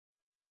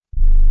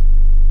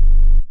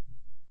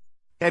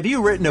Have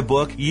you written a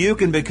book? You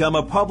can become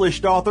a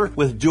published author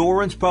with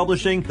Dorrance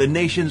Publishing, the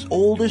nation's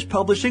oldest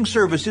publishing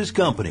services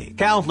company.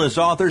 Countless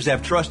authors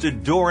have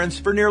trusted Dorrance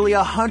for nearly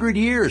 100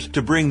 years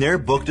to bring their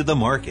book to the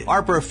market.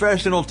 Our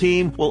professional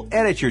team will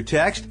edit your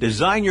text,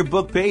 design your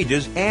book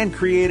pages, and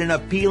create an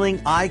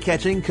appealing,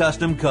 eye-catching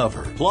custom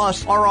cover.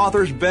 Plus, our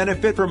authors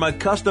benefit from a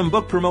custom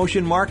book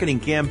promotion marketing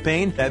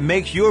campaign that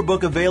makes your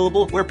book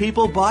available where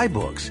people buy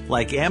books,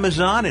 like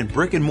Amazon and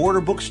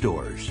brick-and-mortar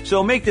bookstores.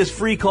 So make this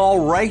free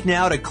call right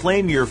now to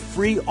claim your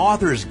free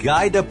author's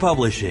guide to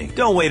publishing.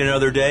 Don't wait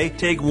another day.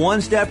 Take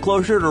one step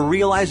closer to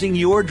realizing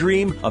your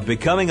dream of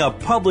becoming a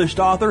published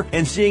author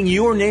and seeing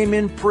your name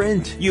in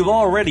print. You've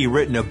already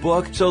written a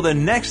book, so the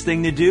next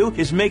thing to do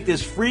is make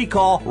this free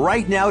call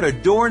right now to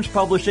Dorrance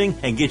Publishing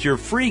and get your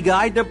free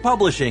guide to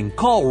publishing.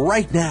 Call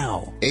right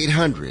now.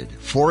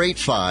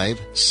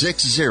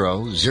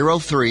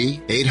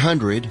 800-485-6003.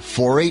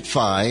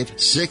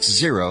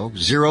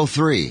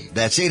 800-485-6003.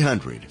 That's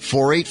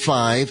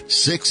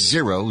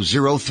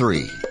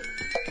 800-485-6003.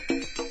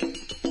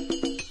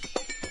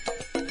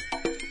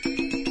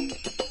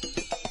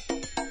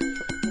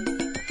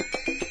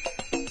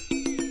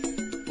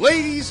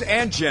 Ladies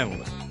and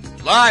gentlemen,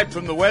 live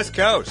from the West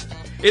Coast,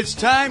 it's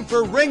time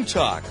for Ring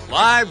Talk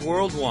Live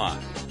Worldwide.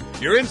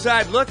 Your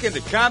inside look into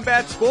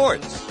combat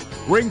sports.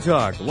 Ring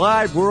Talk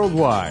Live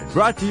Worldwide,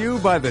 brought to you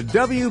by the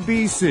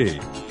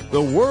WBC,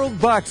 the World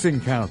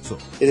Boxing Council.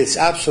 It is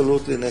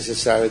absolutely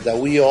necessary that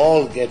we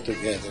all get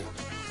together.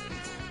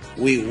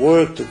 We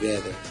work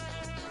together.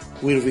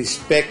 We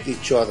respect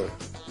each other.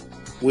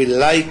 We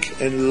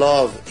like and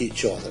love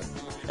each other.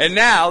 And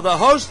now, the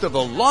host of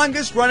the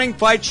longest-running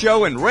fight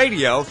show in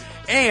radio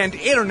and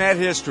internet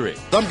history.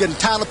 I'm getting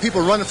tired of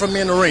people running from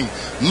me in the ring.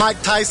 Mike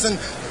Tyson,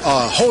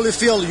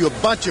 Holyfield, you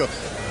a bunch of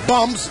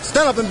bums.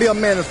 Stand up and be a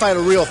man and fight a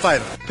real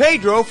fighter.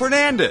 Pedro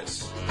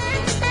Fernandez.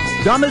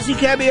 Damas y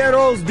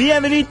caballeros,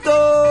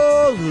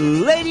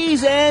 bienvenidos,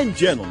 ladies and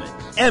gentlemen.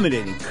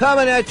 Emanating,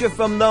 coming at you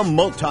from the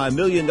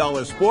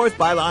multi-million-dollar Sports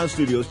Byline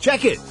Studios.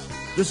 Check it.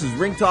 This is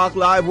Ring Talk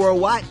Live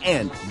Worldwide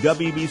and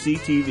WBC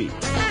TV.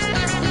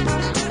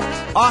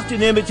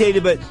 Often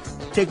imitated, but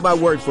take my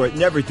word for it,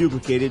 never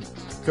duplicated.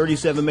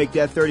 37 make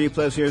that 30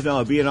 plus years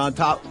now, being on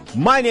top.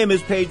 My name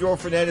is Pedro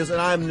Fernandez,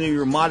 and I'm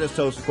your modest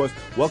host, of course.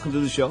 Welcome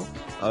to the show.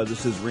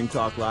 This is Ring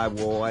Talk Live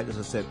Worldwide. As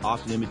I said,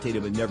 often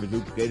imitated, but never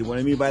duplicated. What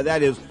I mean by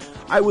that is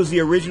I was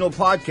the original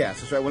podcast.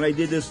 That's right. When I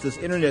did this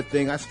internet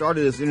thing, I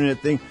started this internet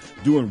thing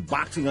doing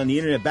boxing on the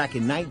internet back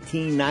in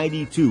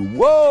 1992.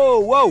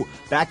 Whoa.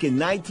 Back in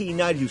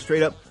 1992,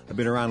 straight up. I've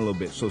been around a little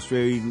bit. So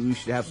straight, we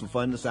should have some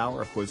fun this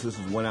hour. Of course, this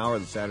is 1 hour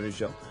of the Saturday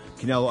show.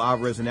 Canelo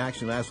Alvarez in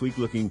action last week,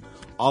 looking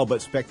all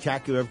but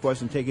spectacular, of course,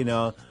 and taking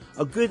a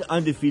good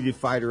undefeated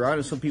fighter out.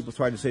 And some people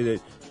tried to say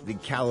that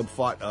Caleb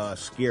fought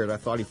scared. I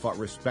thought he fought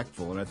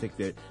respectful, and I think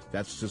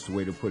that's just the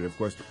way to put it. Of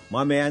course,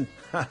 my man,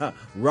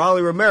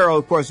 Rolly Romero,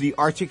 of course, the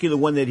articulate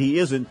one that he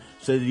isn't,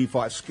 said that he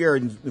fought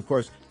scared. And, of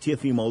course,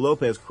 Teofimo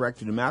Lopez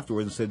corrected him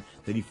afterwards and said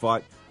that he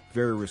fought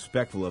very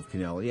respectful of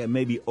Canelo. Yeah,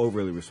 maybe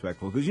overly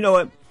respectful. Because you know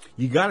what?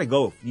 You gotta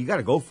go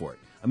for it.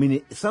 I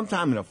mean,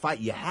 sometime in a fight,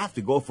 you have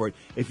to go for it.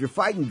 If you're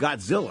fighting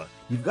Godzilla,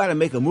 you've got to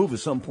make a move at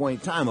some point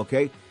in time,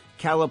 okay?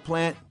 Caleb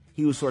Plant,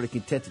 he was sort of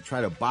content to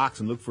try to box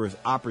and look for his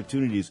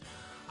opportunities.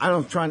 I'm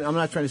not trying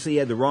to say he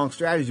had the wrong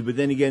strategy, but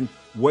then again,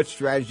 what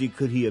strategy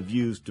could he have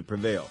used to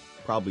prevail?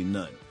 Probably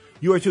none.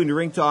 You are tuned to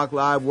Ring Talk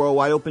Live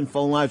Worldwide. Open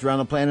phone lines around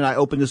the planet. I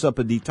open this up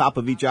at the top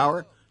of each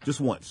hour just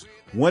once.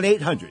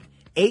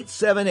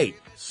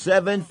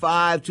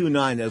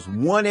 1-800-878-7529. That's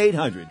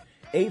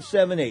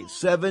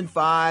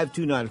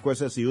 1-800-878-7529. Of course,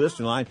 that's the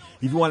listener line.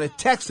 If you want to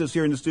text us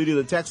here in the studio,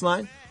 the text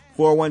line,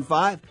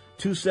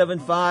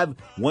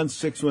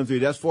 415-275-1613.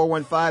 That's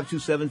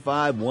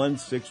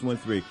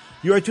 415-275-1613.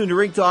 You are tuned to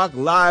Ring Talk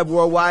Live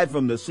Worldwide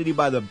from the city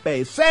by the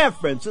bay, San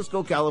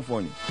Francisco,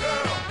 California.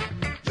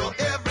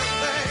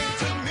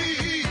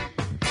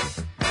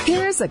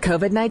 Here's a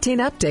COVID-19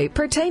 update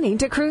pertaining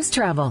to cruise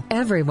travel.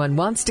 Everyone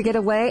wants to get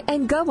away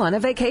and go on a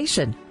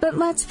vacation. But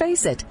let's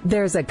face it,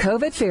 there's a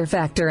COVID fear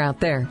factor out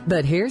there.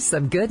 But here's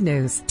some good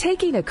news.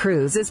 Taking a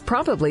cruise is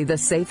probably the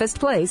safest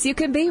place you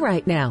can be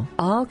right now.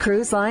 All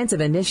cruise lines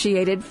have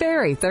initiated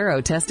very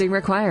thorough testing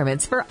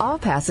requirements for all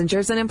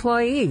passengers and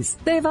employees.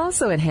 They've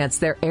also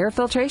enhanced their air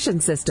filtration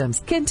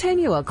systems,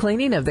 continual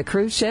cleaning of the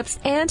cruise ships,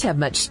 and have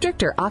much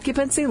stricter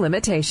occupancy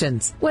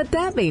limitations. What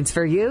that means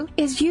for you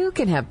is you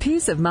can have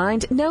peace of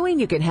mind knowing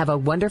you can have a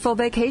wonderful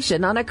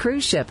vacation on a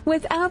cruise ship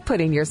without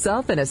putting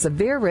yourself in a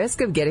severe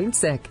risk of getting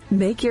sick.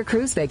 Make your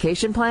cruise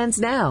vacation plans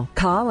now.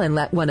 Call and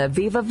let one of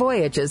Viva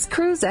Voyage's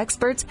cruise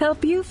experts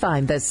help you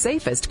find the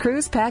safest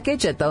cruise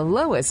package at the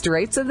lowest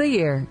rates of the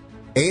year.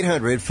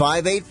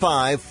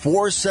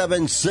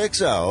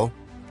 800-585-4760.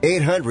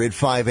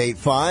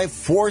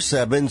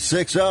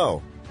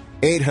 800-585-4760.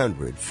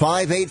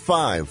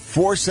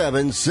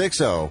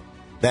 800-585-4760.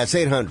 That's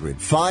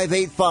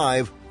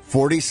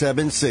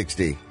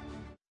 800-585-4760.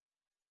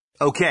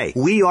 Okay,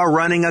 we are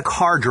running a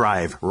car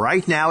drive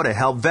right now to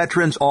help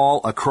veterans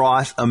all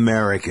across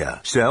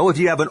America. So if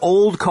you have an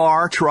old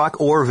car,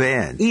 truck, or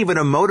van, even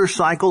a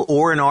motorcycle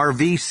or an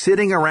RV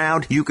sitting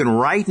around, you can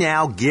right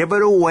now give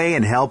it away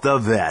and help the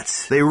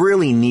vets. They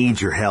really need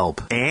your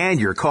help. And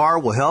your car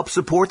will help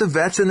support the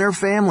vets and their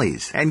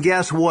families. And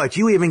guess what?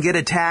 You even get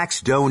a tax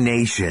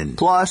donation.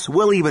 Plus,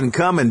 we'll even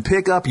come and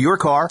pick up your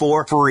car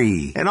for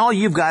free. And all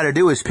you've got to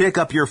do is pick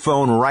up your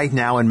phone right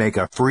now and make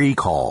a free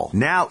call.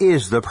 Now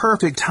is the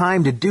perfect time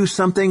to do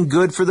something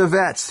good for the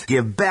vets.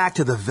 Give back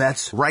to the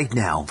vets right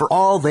now for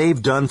all they've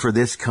done for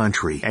this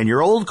country. And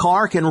your old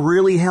car can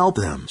really help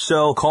them.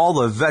 So call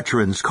the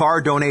Veterans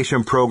Car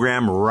Donation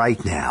Program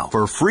right now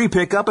for free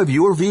pickup of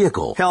your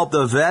vehicle. Help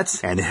the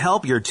vets and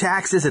help your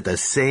taxes at the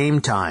same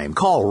time.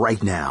 Call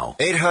right now.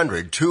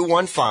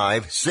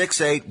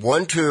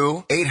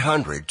 800-215-6812.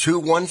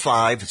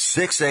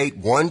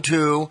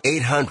 800-215-6812.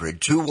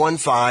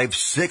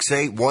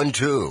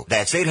 800-215-6812.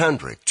 That's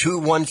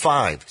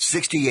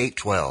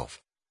 800-215-6812.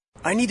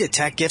 I need a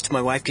tech gift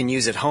my wife can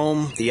use at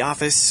home, the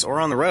office, or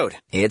on the road.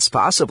 It's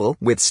possible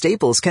with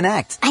Staples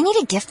Connect. I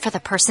need a gift for the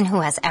person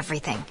who has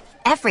everything.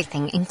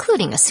 Everything,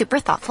 including a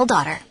super thoughtful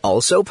daughter.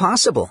 Also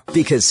possible,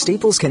 because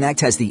Staples Connect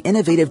has the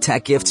innovative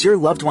tech gifts your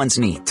loved ones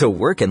need to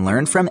work and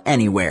learn from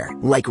anywhere.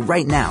 Like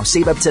right now,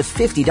 save up to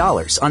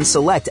 $50 on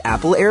select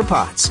Apple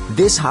AirPods.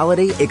 This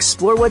holiday,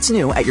 explore what's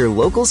new at your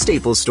local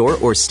Staples store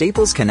or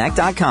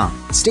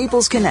staplesconnect.com.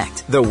 Staples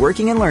Connect, the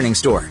working and learning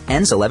store.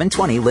 Ends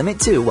 11/20, limit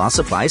 2 while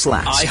supplies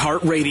last.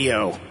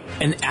 iHeartRadio,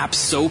 an app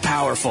so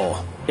powerful,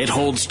 it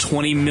holds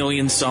 20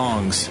 million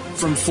songs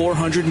from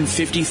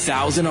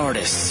 450,000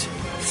 artists.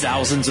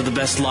 Thousands of the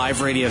best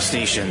live radio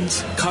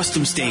stations,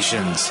 custom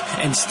stations,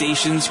 and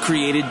stations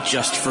created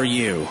just for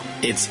you.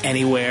 It's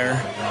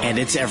anywhere and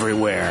it's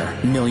everywhere.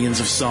 Millions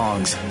of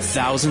songs,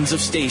 thousands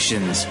of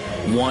stations,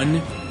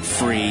 one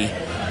free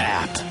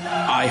app.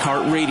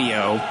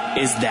 iHeartRadio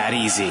is that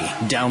easy.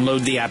 Download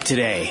the app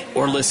today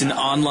or listen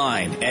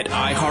online at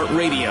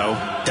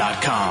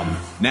iHeartRadio.com.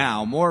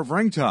 Now, more of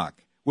Ring Talk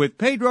with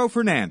Pedro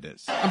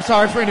Fernandez. I'm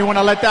sorry for anyone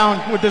I let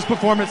down with this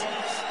performance.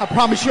 I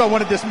promise you I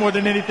wanted this more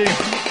than anything.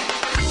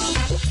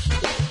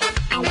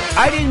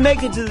 I didn't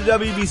make it to the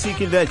WBC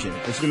convention.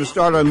 It's going to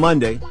start on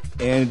Monday,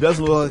 and it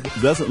doesn't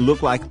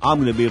look like I'm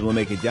going to be able to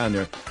make it down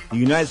there. The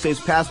United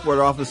States Passport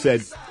Office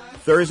said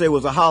Thursday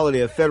was a holiday,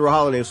 a federal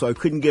holiday, so I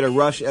couldn't get a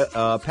rush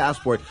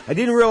passport. I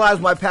didn't realize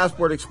my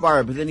passport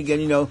expired, but then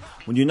again, you know,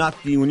 when you're not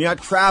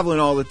traveling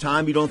all the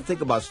time, you don't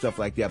think about stuff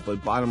like that.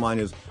 But bottom line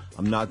is,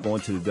 I'm not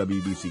going to the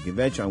WBC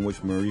convention. I wish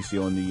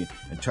Mauricio and the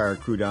entire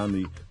crew down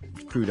there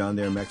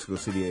in Mexico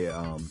City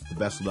the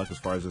best of luck as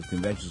far as the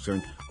convention is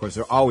concerned. Of course,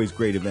 there are always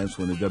great events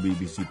when the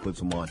WBC puts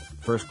them on.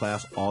 First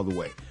class all the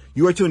way.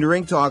 You are tuned to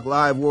Ring Talk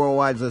live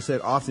worldwide, as I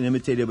said, often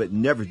imitated but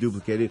never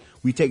duplicated.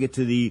 We take it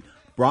to the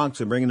Bronx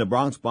and bring in the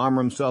Bronx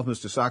Bomber himself,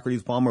 Mr.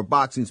 Socrates Palmer,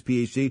 boxing's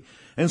PhD.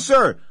 And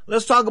sir,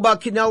 let's talk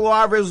about Canelo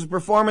Alvarez's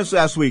performance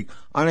last week.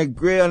 On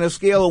a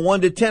scale of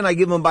 1 to 10, I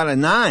give him about a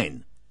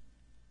 9.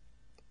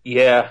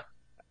 Yeah.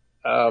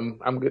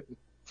 I'm good.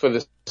 For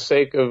the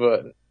sake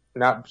of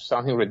not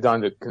sounding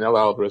redundant, Canelo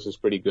Alvarez is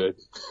pretty good.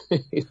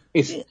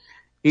 He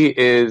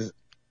is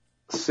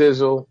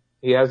sizzle.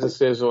 He has the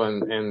sizzle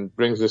and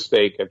brings the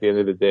steak at the end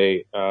of the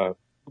day.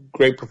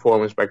 Great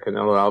performance by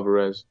Canelo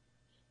Alvarez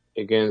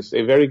against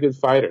a very good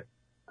fighter.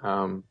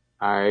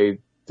 I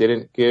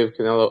didn't give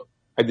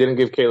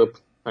Caleb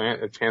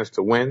Plant a chance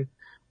to win,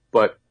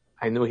 but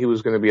I knew he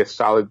was going to be a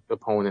solid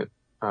opponent.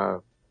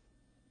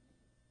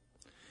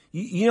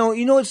 You know,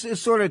 it's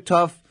sort of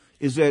tough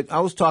is that I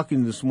was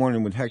talking this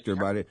morning with Hector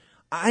about it.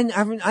 I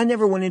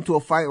never went into a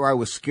fight where I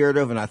was scared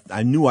of and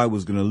I knew I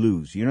was going to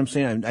lose. You know what I'm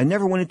saying? I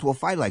never went into a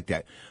fight like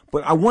that.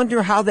 But I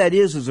wonder how that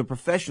is as a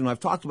professional. I've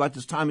talked about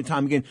this time and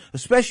time again,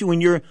 especially when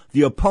you're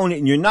the opponent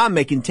and you're not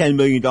making $10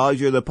 million.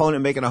 You're the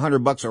opponent making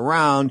 $100 a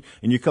round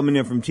and you're coming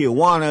in from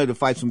Tijuana to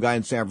fight some guy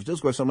in San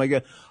Francisco or something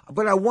like that.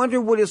 But I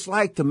wonder what it's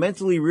like to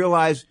mentally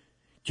realize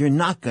you're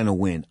not going to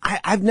win.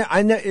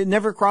 It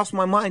never crossed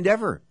my mind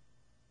ever.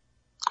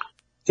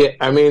 Yeah,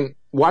 I mean,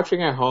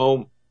 watching at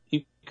home,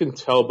 you can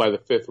tell by the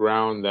 5th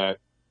round that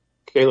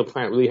Caleb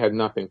Plant really had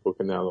nothing for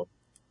Canelo.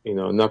 You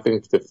know,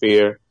 nothing to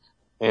fear.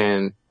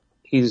 And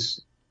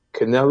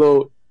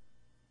Canelo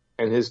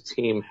and his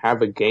team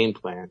have a game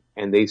plan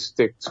and they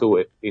stick to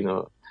it. You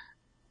know,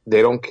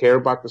 they don't care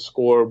about the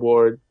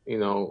scoreboard, you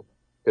know,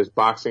 because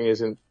boxing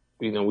isn't,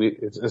 you know,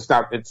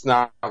 it's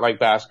not like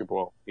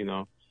basketball. You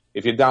know,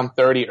 if you're down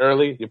 30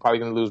 early, you're probably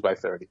going to lose by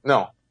 30.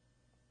 No.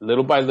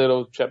 Little by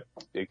little,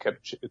 they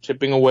kept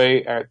chipping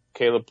away at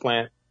Caleb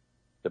Plant.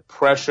 The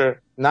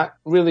pressure, not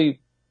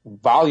really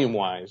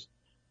volume-wise,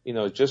 you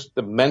know, just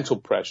the mental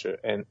pressure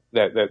and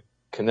that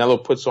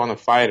Canelo puts on a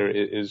fighter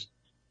is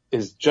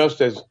just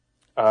as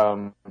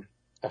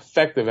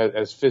effective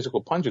as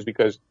physical punches,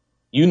 because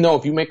you know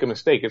if you make a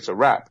mistake, it's a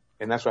wrap.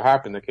 And that's what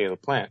happened to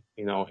Caleb Plant,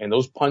 you know. And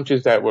those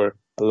punches that were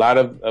a lot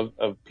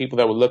of people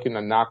that were looking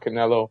to knock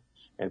Canelo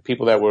and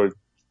people that were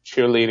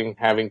cheerleading,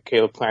 having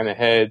Caleb Plant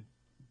ahead,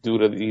 due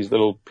to these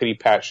little pity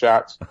pat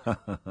shots.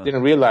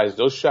 Didn't realize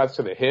those shots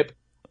to the hip,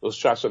 those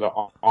shots to the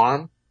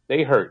arm,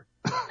 they hurt.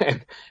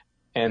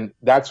 and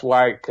that's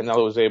why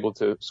Canelo was able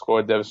to score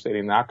a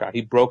devastating knockout.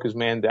 He broke his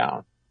man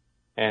down.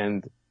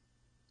 And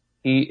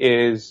he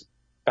is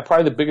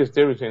probably the biggest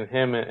difference in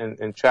him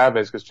and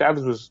Chavez, because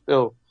Chavez was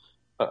still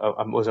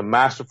was a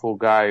masterful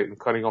guy in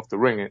cutting off the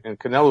ring, and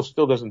Canelo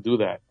still doesn't do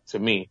that to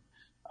me.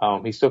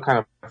 He still kind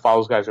of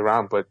follows guys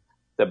around, but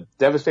the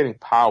devastating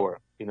power,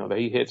 that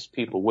he hits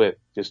people with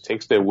just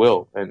takes their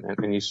will,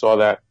 and you saw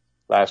that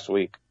last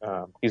week.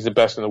 He's the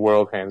best in the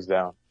world, hands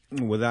down.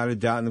 Without a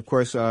doubt. And, of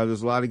course,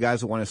 there's a lot of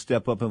guys that want to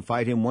step up and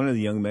fight him. One of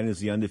the young men is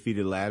the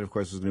undefeated lad, of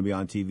course, is going to be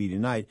on TV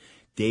tonight,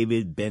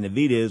 David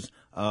Benavidez.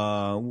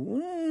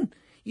 I'm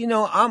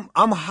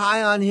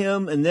high on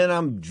him, and then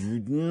I'm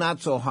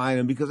not so high on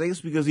him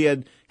because he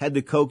had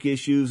the coke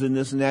issues and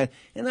this and that.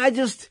 And I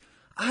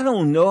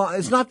don't know.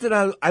 It's not that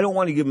I don't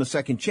want to give him a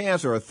second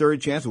chance or a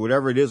third chance or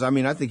whatever it is. I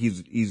mean, I think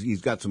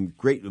he's got some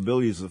great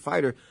abilities as a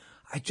fighter.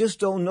 I just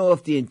don't know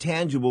if the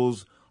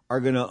intangibles are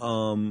going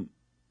to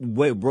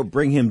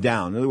bring him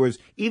down. In other words,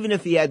 even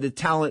if he had the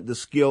talent, the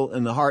skill,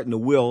 and the heart and the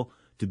will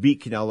to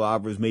beat Canelo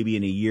Alvarez maybe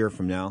in a year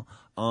from now,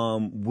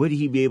 would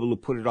he be able to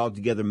put it all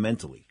together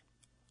mentally?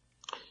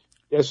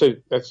 That's a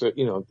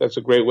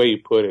great way you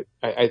put it.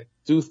 I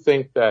do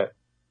think that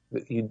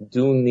you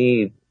do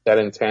need that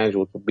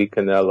intangible to beat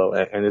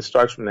Canelo, and it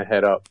starts from the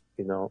head up.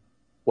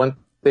 One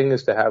thing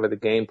is to have the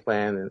game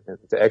plan and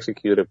to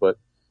execute it, but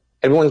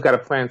everyone's got a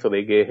plan until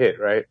they get hit,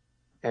 right?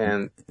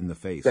 And in the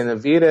face.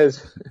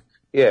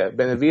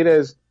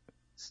 Benavidez,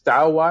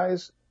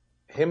 style-wise,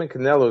 him and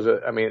Canelo's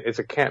it's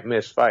a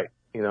can't-miss fight,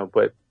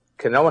 but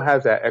Canelo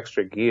has that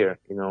extra gear,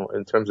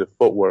 in terms of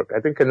footwork. I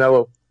think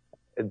Canelo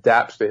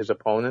adapts to his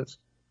opponents.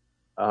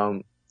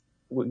 When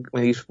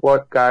he's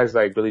fought guys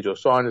like Billy Joe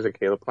Saunders and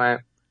Caleb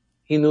Plant,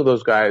 he knew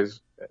those guys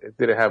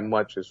didn't have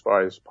much as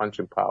far as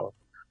punching power.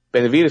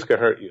 Benavidez could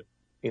hurt you,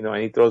 and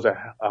he throws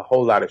a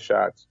whole lot of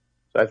shots.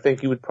 So I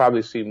think you would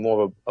probably see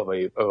more of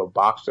a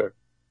boxer,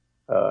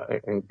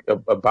 and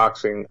a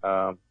boxing,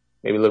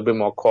 maybe a little bit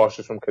more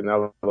cautious from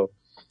Canelo.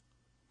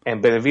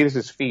 And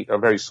Benavidez's feet are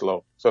very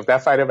slow. So if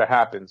that fight ever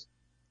happens,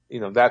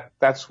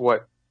 that's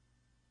what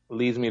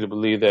leads me to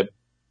believe that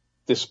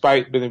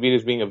despite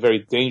Benavidez being a very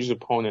dangerous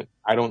opponent,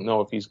 I don't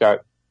know if he's got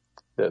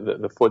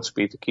the foot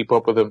speed to keep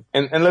up with him.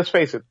 And let's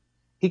face it,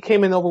 he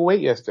came in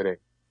overweight yesterday.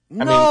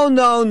 No.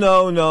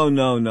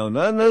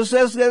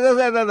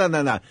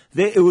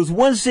 It was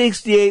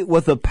 168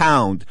 with a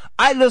pound.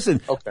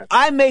 Okay.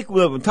 I make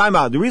time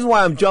out. The reason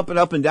why I'm jumping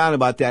up and down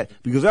about that,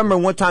 because I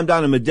remember one time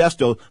down in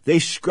Modesto,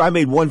 I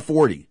made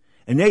 140.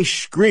 And they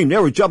screamed. They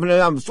were jumping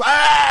around,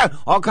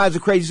 all kinds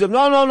of crazy stuff.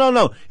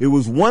 No. It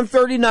was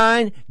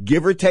 139,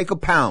 give or take a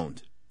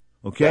pound.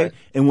 Okay? Right.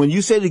 And when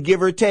you say to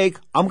give or take,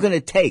 I'm going to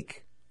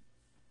take.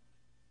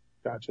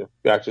 Gotcha.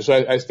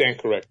 So I stand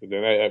corrected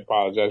then. I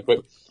apologize.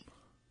 But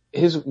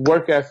his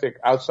work ethic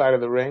outside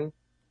of the ring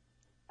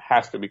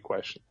has to be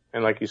questioned.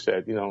 And like you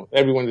said,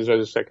 everyone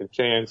deserves a second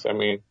chance. I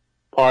mean,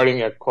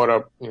 partying had caught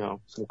up,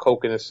 some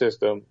coke in the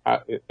system.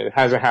 It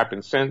hasn't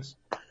happened since.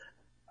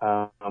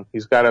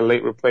 He's got a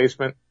late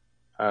replacement.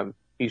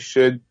 He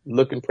should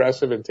look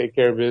impressive and take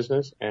care of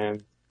business.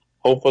 And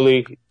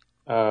hopefully,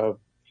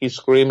 he's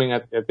screaming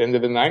at the end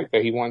of the night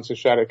that he wants a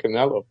shot at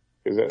Canelo,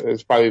 because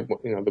it's probably,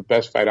 the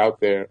best fight out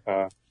there,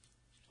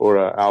 for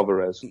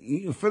Alvarez.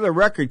 For the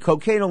record,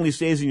 cocaine only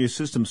stays in your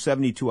system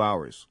 72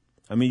 hours.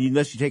 I mean,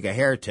 unless you take a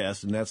hair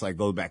test, and that's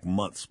go back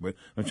months. But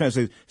I'm trying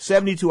to say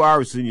 72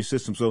 hours is in your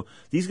system. So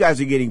these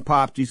guys are getting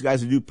popped. These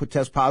guys who do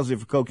test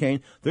positive for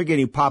cocaine, they're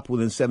getting popped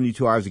within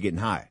 72 hours of getting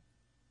high.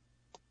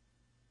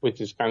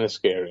 Which is kind of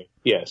scary.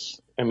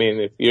 Yes. I mean,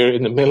 if you're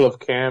in the middle of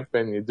camp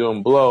and you're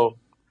doing blow,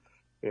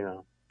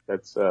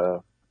 that's, I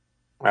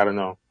don't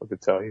know what to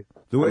tell you.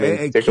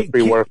 Take a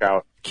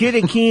pre-workout. Kid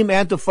Akeem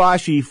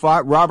Antifashi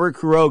fought Robert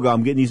Quiroga.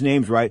 I'm getting these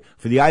names right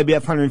for the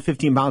IBF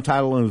 115-pound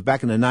title, and it was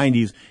back in the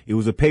 90s. It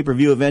was a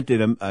pay-per-view event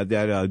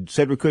that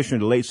Cedric Kushner,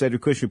 the late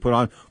Cedric Kushner, put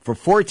on for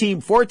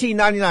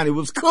 $14.99. It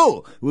was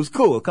cool. It was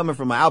cool. Coming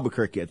from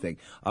Albuquerque, I think,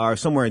 or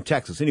somewhere in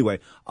Texas. Anyway,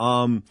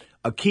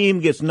 Akeem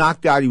gets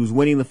knocked out. He was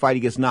winning the fight. He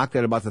gets knocked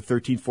out about the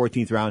 13th,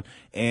 14th round,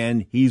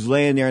 and he's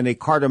laying there, and they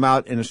cart him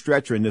out in a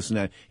stretcher and this and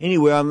that.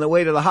 Anyway, on the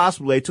way to the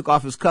hospital, they took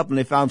off his cup, and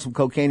they found some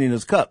cocaine in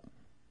his cup.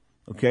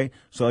 Okay,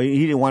 so he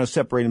didn't want to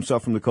separate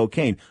himself from the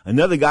cocaine.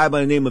 Another guy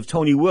by the name of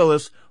Tony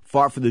Willis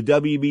fought for the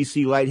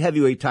WBC light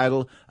heavyweight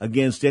title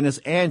against Dennis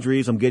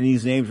Andrews. I'm getting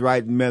these names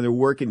right, man. They're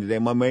working today.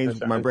 My brain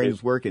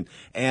is working.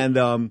 And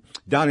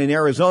down in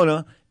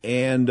Arizona,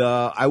 and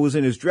I was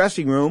in his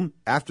dressing room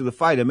after the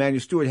fight. Emmanuel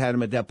Stewart had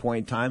him at that point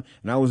in time,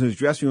 and I was in his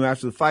dressing room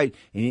after the fight.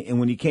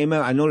 And when he came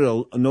out, I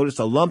noticed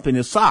a lump in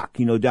his sock,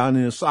 down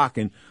in his sock.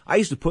 And I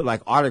used to put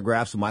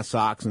autographs in my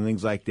socks and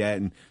things like that,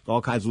 and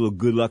all kinds of little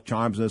good luck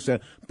charms and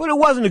stuff. But it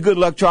wasn't a good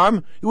luck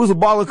charm. It was a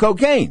ball of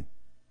cocaine.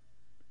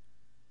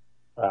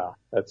 Wow,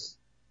 that's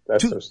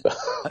some stuff.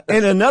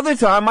 And another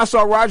time, I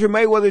saw Roger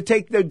Mayweather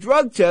take the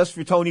drug test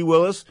for Tony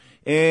Willis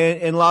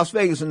in Las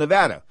Vegas, in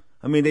Nevada.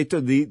 I mean,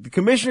 the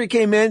commissioner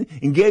came in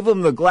and gave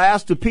him the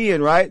glass to pee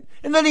in, right?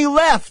 And then he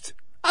left.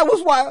 I go,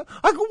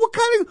 what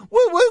kind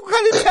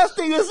of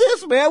testing is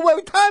this, man?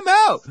 Time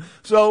out.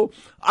 So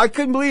I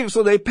couldn't believe it.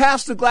 So they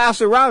passed the glass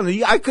around.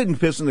 I couldn't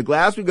piss in the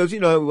glass because,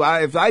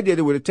 if I did,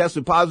 it would have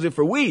tested positive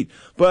for weed.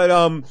 But,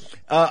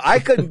 I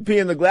couldn't pee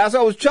in the glass.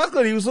 I was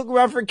chuckling. He was looking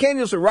around for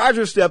Kenny. So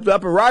Roger stepped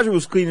up and Roger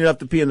was cleaning up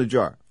the pee in the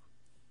jar.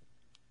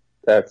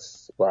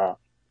 Wow.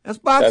 That's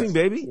boxing,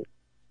 baby.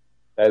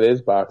 That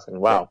is boxing.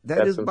 Wow.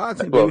 That is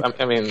boxing, well, baby.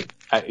 I mean,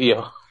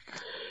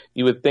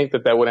 you would think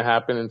that wouldn't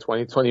happen in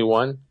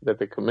 2021, that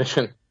the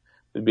commission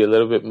would be a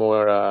little bit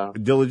more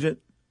diligent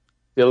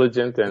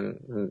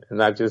and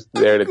not just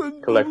there to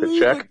collect a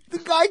check. The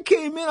guy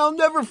came in, I'll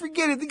never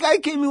forget it. The guy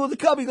came in with a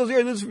cup. He goes,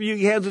 here, this is for you.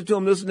 He hands it to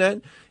him, this and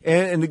that.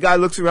 And the guy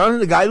looks around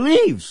and the guy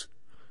leaves.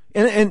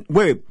 And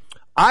wait,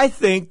 I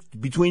think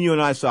between you and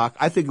I, Sock,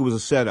 I think it was a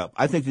setup.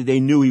 I think that they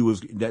knew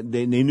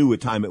they knew what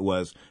time it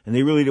was, and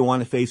they really didn't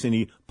want to face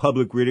any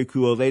public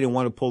ridicule. They didn't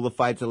want to pull the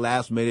fight to the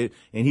last minute,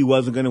 and he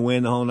wasn't going to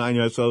win the whole 9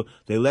 yards. So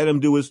they let him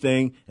do his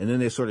thing, and then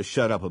they sort of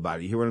shut up about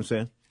it. You hear what I'm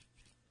saying?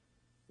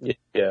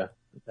 Yeah.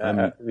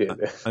 I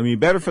mean,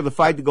 better for the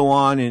fight to go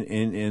on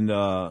and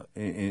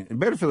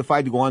better for the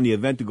fight to go on, the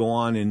event to go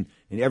on, and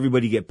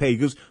everybody get paid,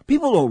 because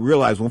people don't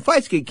realize when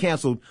fights get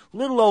canceled,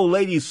 little old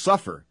ladies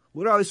suffer.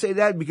 We always say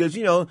that because,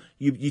 you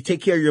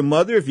take care of your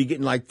mother. If you're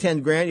getting like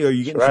 10 grand or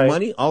you're getting some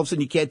money, all of a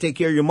sudden you can't take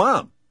care of your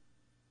mom.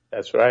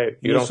 That's right.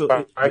 You don't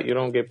fight, you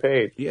don't get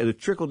paid. Yeah, the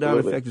trickle-down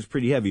effect is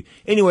pretty heavy.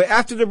 Anyway,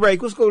 after the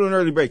break, let's go to an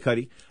early break,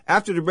 Cuddy.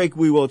 After the break,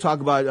 we will talk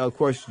about, of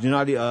course,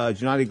 Gennady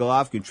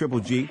Golovkin,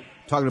 Triple G,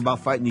 talking about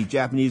fighting the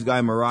Japanese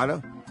guy,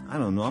 Murata. I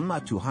don't know. I'm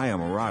not too high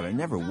on Murata. I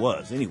never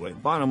was. Anyway,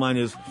 bottom line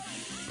is,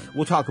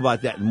 we'll talk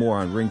about that and more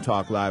on Ring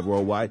Talk Live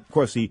Worldwide. Of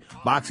course, the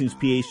boxing's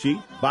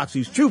PhD,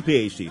 boxing's true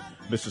PhD,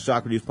 Mr.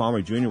 Socrates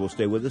Palmer Jr. will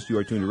stay with us. You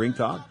are tuned to Ring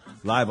Talk,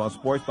 live on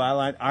Sports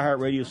Byline,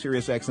 iHeartRadio,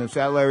 Sirius XM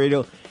Satellite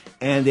Radio,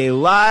 and a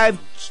live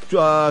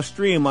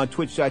stream on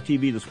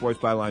Twitch.tv, the Sports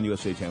Byline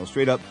USA channel.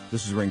 Straight up,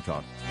 this is Ring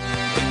Talk.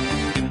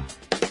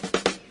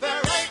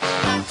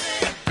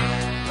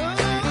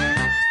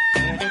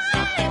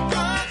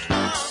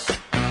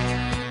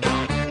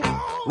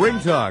 Ring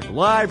Talk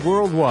Live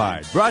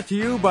Worldwide, brought to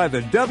you by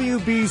the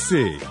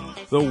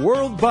WBC, the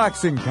World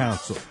Boxing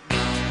Council.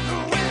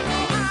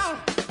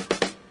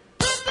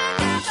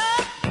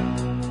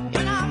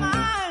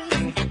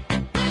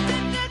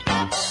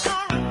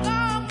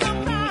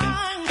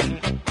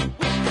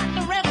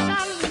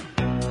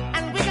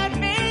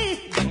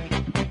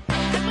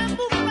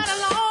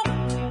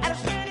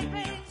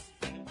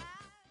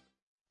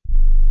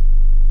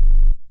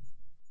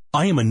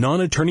 I am a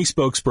non-attorney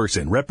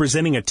spokesperson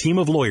representing a team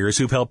of lawyers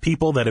who've helped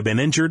people that have been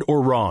injured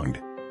or wronged.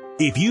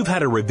 If you've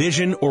had a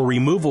revision or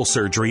removal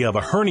surgery of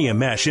a hernia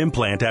mesh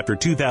implant after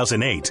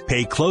 2008,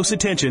 pay close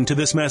attention to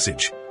this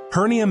message.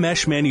 Hernia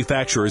mesh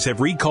manufacturers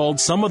have recalled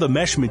some of the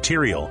mesh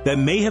material that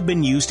may have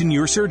been used in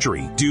your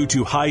surgery due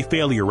to high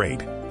failure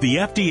rate. The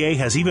FDA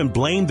has even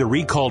blamed the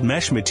recalled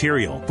mesh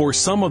material for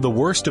some of the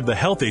worst of the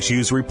health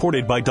issues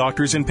reported by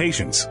doctors and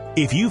patients.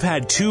 If you've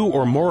had 2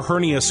 or more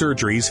hernia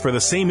surgeries for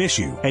the same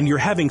issue and you're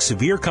having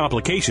severe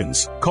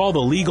complications, call the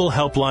legal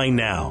helpline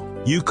now.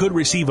 You could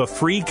receive a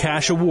free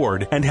cash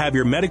award and have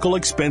your medical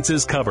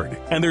expenses covered.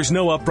 And there's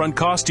no upfront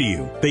cost to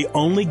you. They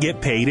only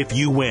get paid if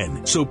you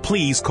win. So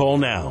please call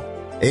now.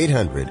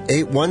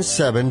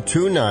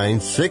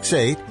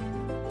 800-817-2968.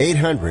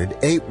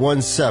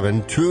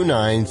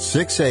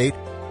 800-817-2968.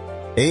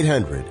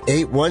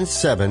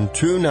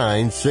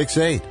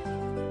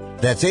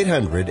 800-817-2968. That's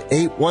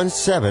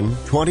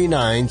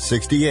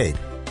 800-817-2968.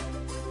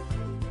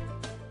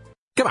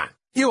 Come on,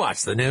 you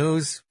watch the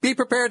news. Be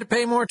prepared to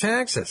pay more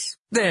taxes.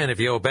 Then if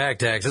you owe back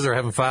taxes or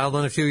haven't filed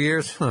in a few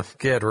years,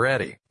 get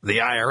ready. The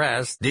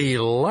IRS, the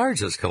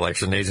largest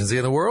collection agency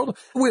in the world,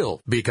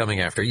 will be coming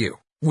after you.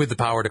 With the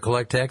power to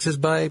collect taxes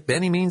by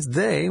any means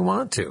they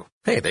want to.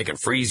 Hey, they can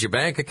freeze your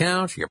bank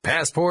account, your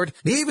passport,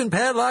 even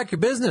padlock your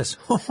business.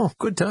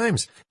 Good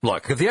times.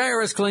 Look, if the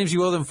IRS claims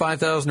you owe them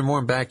 $5,000 or more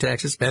in back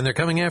taxes and they're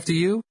coming after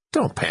you,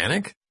 don't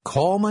panic.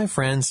 Call my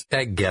friends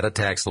at Get a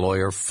Tax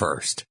Lawyer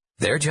first.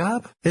 Their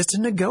job is to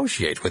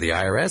negotiate with the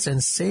IRS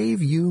and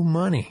save you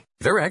money.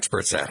 They're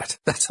experts at it.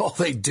 That's all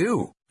they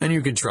do. And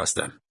you can trust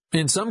them.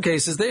 In some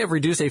cases, they have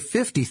reduced a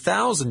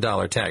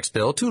 $50,000 tax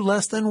bill to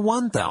less than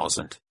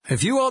 $1,000.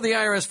 If you owe the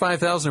IRS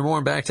 $5,000 or more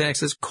in back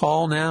taxes,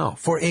 call now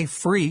for a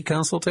free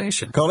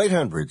consultation. Call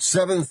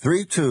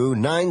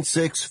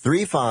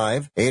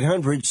 800-732-9635.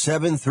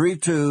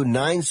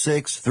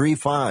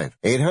 800-732-9635.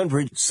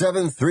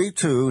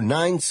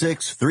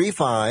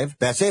 800-732-9635.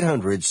 That's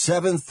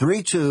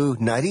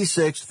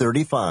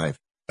 800-732-9635.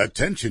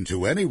 Attention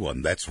to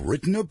anyone that's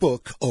written a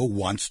book or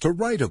wants to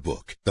write a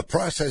book. The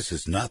process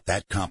is not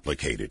that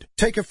complicated.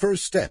 Take a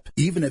first step.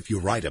 Even if you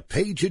write a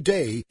page a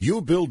day,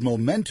 you'll build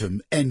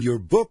momentum and your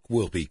book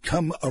will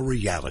become a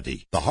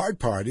reality. The hard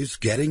part is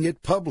getting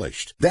it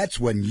published. That's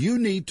when you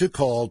need to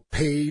call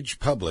Page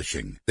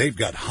Publishing. They've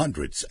got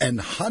hundreds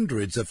and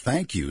hundreds of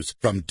thank yous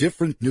from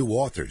different new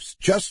authors,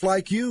 just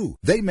like you.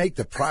 They make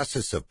the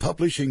process of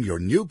publishing your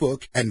new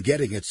book and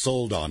getting it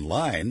sold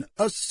online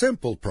a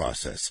simple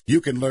process.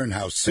 You can learn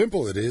how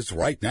simple it is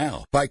right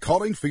now by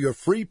calling for your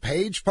free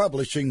Page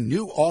Publishing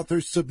New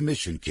Author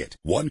Submission Kit.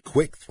 One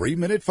quick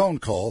 3-minute phone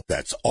call,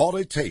 that's all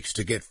it takes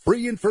to get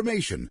free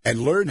information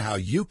and learn how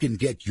you can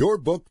get your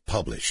book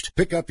published.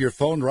 Pick up your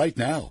phone right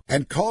now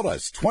and call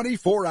us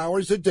 24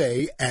 hours a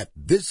day at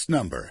this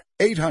number.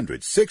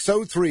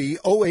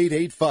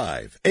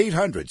 800-603-0885.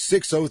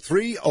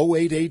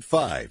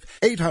 800-603-0885.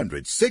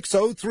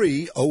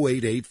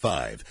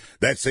 800-603-0885.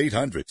 That's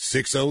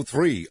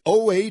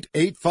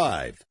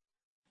 800-603-0885.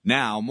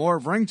 Now, more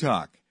of Ring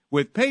Talk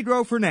with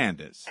Pedro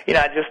Fernandez.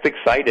 Just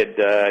excited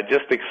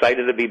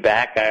to be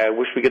back. I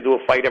wish we could do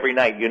a fight every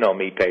night. You know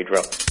me,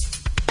 Pedro.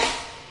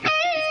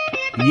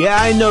 Yeah,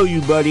 I know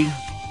you, buddy.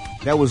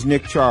 That was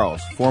Nick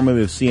Charles,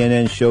 formerly of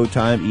CNN,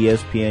 Showtime,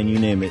 ESPN, you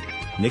name it.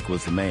 Nick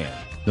was the man.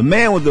 The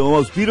man with the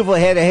most beautiful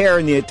head of hair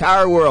in the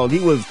entire world. He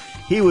was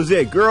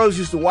it. Girls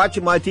used to watch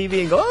him on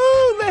TV and go,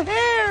 oh, the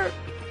hair.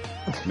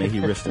 May he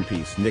rest in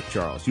peace. Nick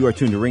Charles. You are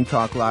tuned to Ring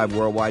Talk Live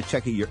Worldwide.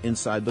 Check out your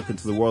inside look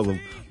into the world of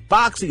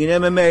boxing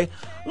and MMA.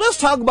 Let's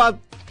talk about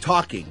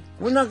talking.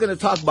 We're not going to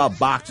talk about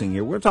boxing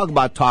here. We're going to talk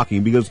about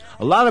talking because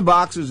a lot of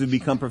boxers have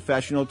become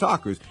professional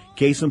talkers.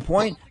 Case in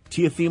point,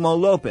 Teofimo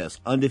Lopez,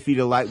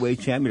 undefeated lightweight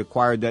champion,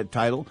 acquired that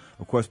title,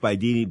 of course, by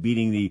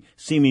beating the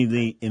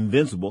seemingly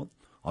invincible,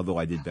 although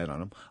I did bet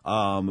on him,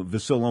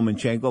 Vasyl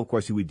Lomachenko. Of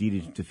course, he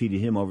defeated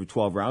him over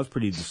 12 rounds.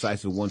 Pretty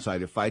decisive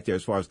one-sided fight there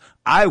as far as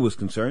I was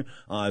concerned,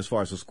 as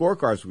far as the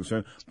scorecards were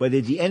concerned. But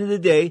at the end of the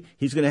day,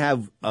 he's going to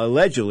have,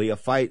 allegedly, a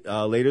fight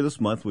later this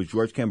month with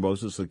George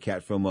Kambosos, a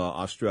cat from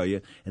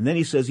Australia. And then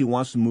he says he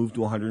wants to move to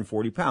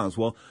 140 pounds.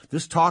 Well,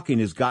 this talking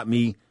has got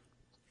me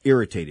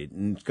irritated,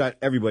 and it's got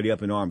everybody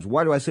up in arms.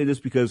 Why do I say this?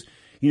 Because,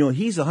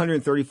 he's a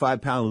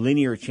 135-pound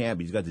linear champ.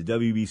 He's got the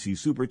WBC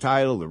Super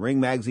title, the Ring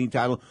Magazine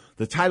title,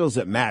 the titles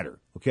that matter,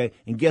 okay?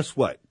 And guess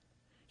what?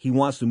 He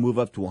wants to move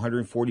up to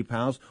 140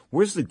 pounds.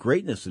 Where's the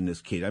greatness in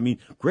this kid? I mean,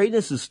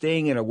 greatness is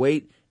staying at a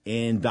weight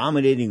and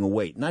dominating a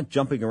weight, not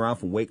jumping around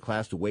from weight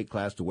class to weight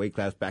class to weight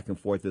class, back and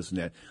forth, this and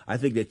that. I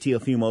think that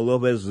Teofimo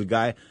Lopez is a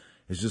guy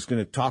is just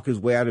going to talk his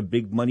way out of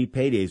big money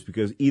paydays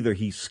because either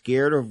he's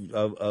scared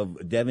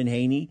of Devin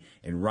Haney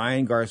and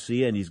Ryan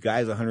Garcia and these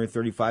guys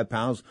 135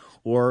 pounds,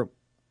 or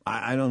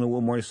I don't know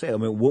what more to say. I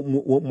mean,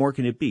 what more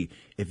can it be?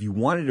 If you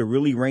wanted to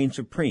really reign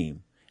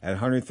supreme at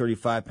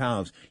 135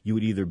 pounds, you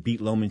would either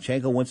beat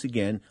Lomachenko once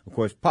again, of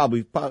course,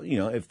 probably,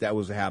 if that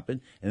was to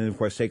happen, and then, of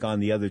course, take on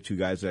the other two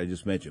guys that I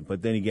just mentioned.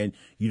 But then again,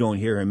 you don't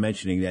hear him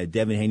mentioning that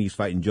Devin Haney's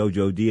fighting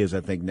Jojo Diaz,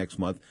 I think, next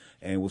month,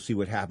 and we'll see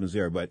what happens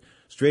there. But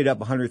straight up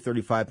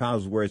 135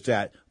 pounds is where it's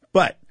at.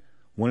 But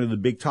one of the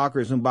big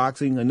talkers in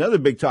boxing, another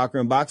big talker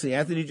in boxing,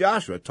 Anthony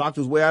Joshua, talked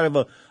his way out of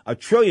a $1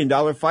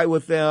 trillion fight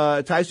with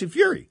Tyson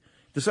Fury.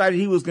 Decided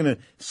he was going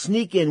to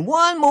sneak in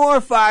one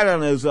more fight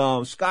on his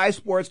Sky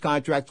Sports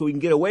contract so he can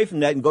get away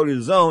from that and go to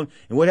the zone.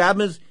 And what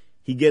happens?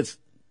 He gets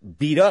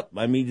beat up.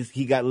 I mean,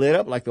 he got lit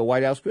up like the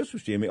White House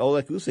Christmas tree. I mean,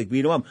 Oleg Usyk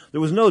beat him up.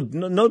 There was no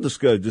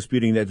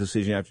disputing that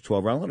decision after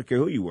 12 rounds. I don't care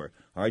who you were.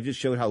 All right, just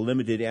showed how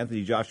limited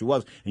Anthony Joshua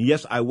was. And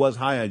yes, I was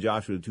high on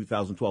Joshua, the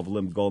 2012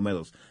 Olympic gold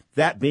medalist.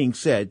 That being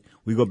said,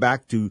 we go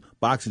back to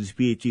boxing's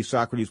PHD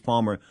Socrates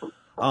Palmer.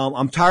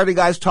 I'm tired of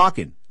guys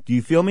talking. Do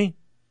you feel me?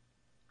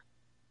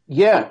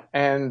 Yeah,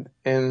 and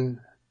in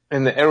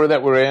the era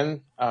that we're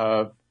in,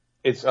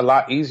 it's a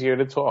lot easier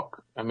to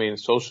talk. I mean,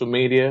 social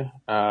media,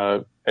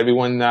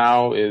 everyone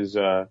now is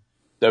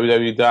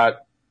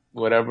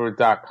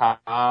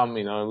www.whatever.com.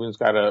 Everyone's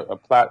got a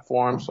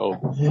platform. So,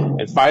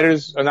 and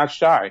fighters are not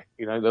shy.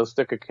 They'll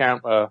stick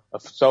a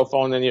cell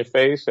phone in your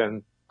face,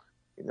 and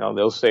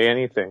they'll say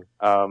anything.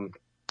 The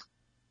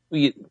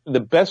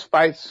best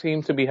fights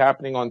seem to be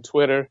happening on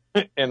Twitter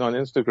and on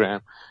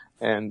Instagram,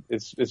 and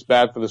it's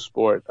bad for the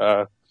sport.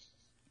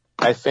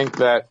 I think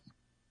that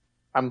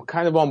I'm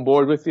kind of on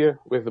board with you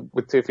with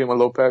Teofimo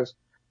Lopez.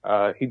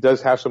 He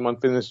does have some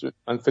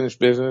unfinished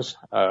business.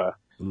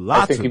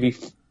 Lots of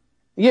it.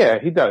 Yeah,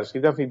 he does. He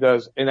definitely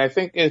does. And I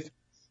think if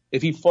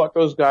he fought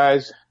those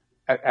guys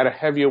at a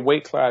heavier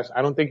weight class,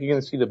 I don't think you're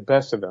going to see the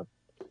best of them.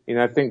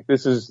 I think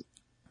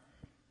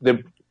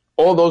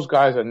all those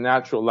guys are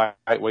natural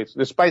lightweights.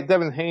 Despite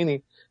Devin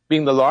Haney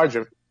being the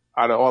larger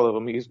out of all of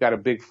them, he's got a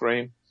big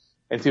frame.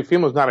 And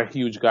Teofimo's not a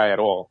huge guy at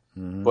all.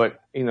 Mm-hmm. But,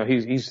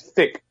 he's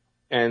thick.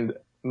 And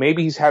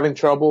maybe he's having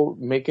trouble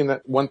making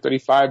that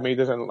 135. Maybe he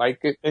doesn't like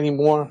it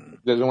anymore.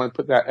 Doesn't want to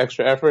put that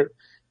extra effort.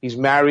 He's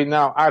married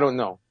now. I don't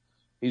know.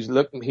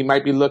 He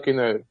might be looking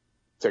to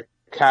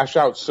cash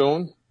out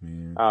soon.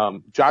 Yeah.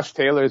 Josh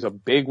Taylor is a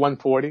big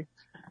 140.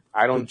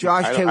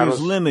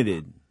 Taylor's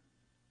limited.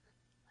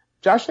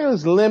 Josh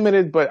Taylor's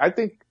limited, but I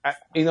think,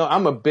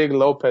 I'm a big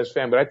Lopez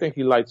fan, but I think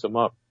he lights him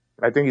up.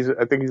 I think he's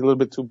a little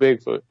bit too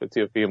big for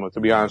Teofimo, to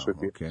be honest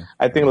with you. Okay.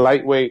 I think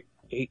lightweight,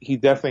 he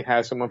definitely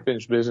has some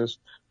unfinished business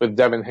with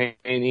Devin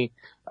Haney.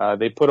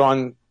 They put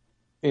on,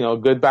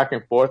 good back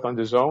and forth on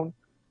the zone.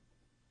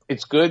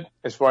 It's good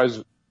as far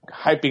as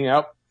hyping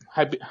up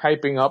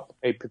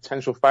a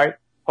potential fight.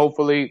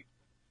 Hopefully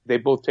they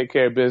both take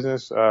care of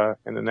business,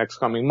 in the next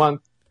coming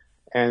month,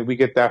 and we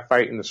get that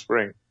fight in the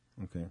spring.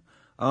 Okay.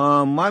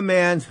 My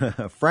man,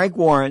 Frank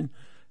Warren,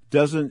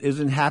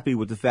 isn't happy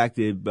with the fact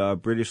that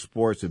British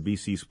Sports or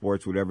BC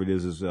Sports, whatever it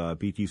is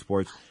BT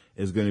Sports,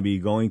 is going to be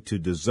going to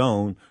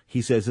DAZN.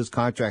 He says his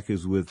contract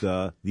is with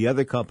the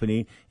other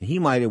company, and he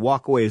might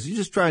walk away. Is he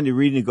just trying to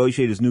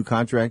renegotiate his new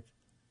contract?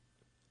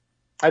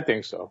 I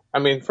think so. I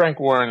mean, Frank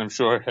Warren, I'm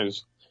sure,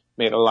 has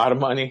made a lot of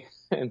money,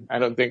 and I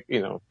don't think,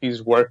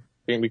 he's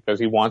working because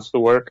he wants to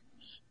work.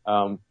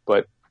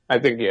 But I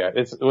think,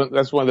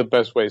 that's one of the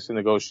best ways to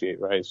negotiate,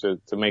 right? So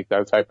to make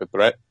that type of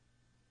threat.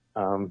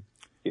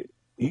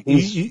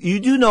 You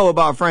do know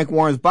about Frank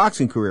Warren's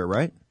boxing career,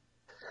 right?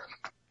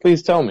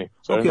 Please tell me.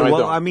 Okay,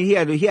 well, I mean,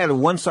 he had a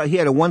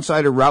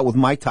one-sided route with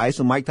Mike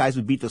Tyson. Mike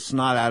Tyson beat the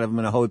snot out of him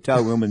in a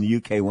hotel room in the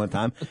UK one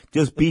time.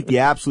 Just beat the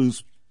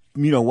absolute,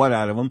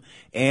 out of him.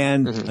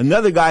 And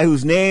another guy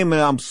whose name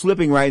I'm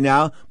slipping right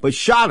now, but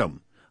shot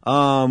him.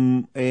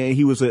 And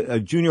he was a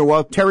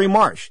junior Terry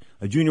Marsh,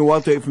 a junior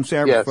welterweight from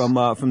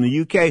the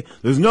UK.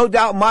 There's no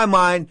doubt in my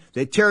mind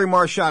that Terry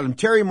Marsh shot him.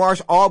 Terry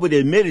Marsh all but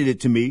admitted it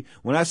to me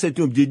when I said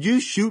to him, "Did you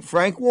shoot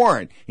Frank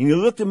Warren?" And he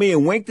looked at me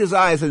and winked his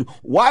eye and said,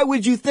 "Why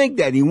would you think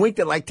that?" And he winked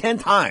it like 10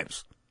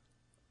 times.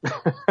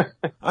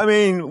 I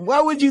mean, why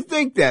would you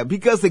think that?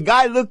 Because the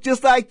guy looked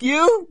just like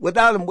you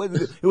without him.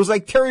 It was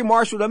like Terry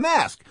Marsh with a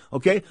mask.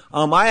 Okay.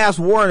 I asked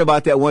Warren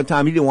about that one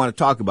time. He didn't want to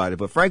talk about it,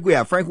 but Frank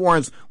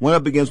Warren's went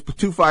up against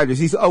 2 fighters.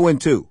 He's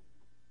 0-2.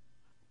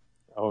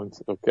 Oh,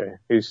 okay.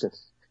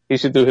 He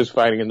should do his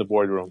fighting in the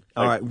boardroom.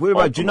 All right. What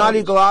about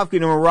Gennady Golovkin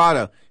and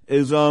Murata?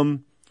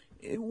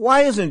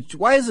 Why isn't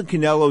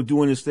Canelo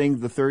doing his thing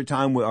the third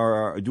time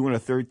or doing a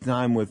third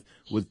time with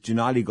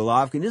Gennady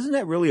Golovkin? Isn't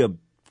that really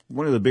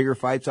one of the bigger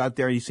fights out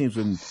there? He seems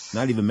to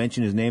not even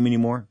mention his name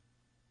anymore.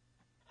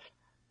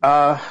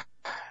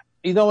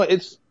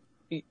 It's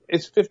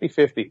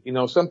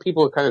 50-50. Some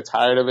people are kind of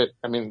tired of it.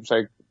 I mean, it's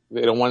like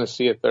they don't want to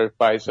see a third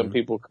fight. Some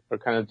people are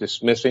kind of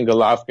dismissing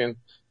Golovkin,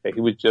 that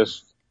he would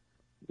just,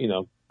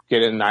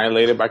 get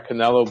annihilated by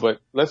Canelo. But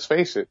let's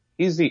face it,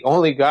 he's the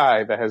only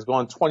guy that has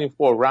gone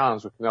 24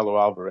 rounds with Canelo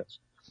Alvarez.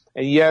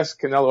 And yes,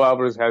 Canelo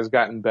Alvarez has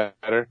gotten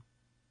better.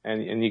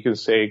 And you can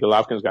say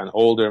Golovkin's gotten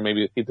older.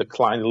 Maybe he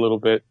declined a little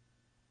bit.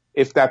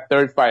 If that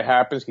third fight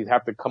happens, he'd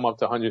have to come up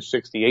to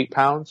 168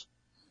 pounds,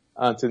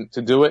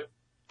 to do it.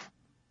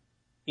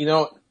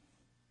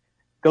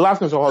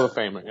 Golovkin's a Hall of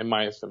Famer in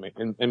my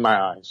estimation, in my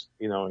eyes.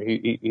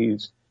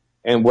 He's,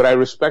 and what I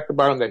respect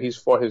about him that he's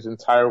fought his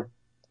entire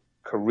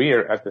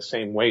career at the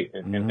same weight.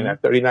 And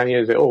at 39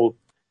 years old,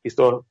 he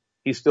still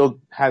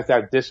has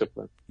that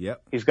discipline.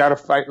 Yep. He's got a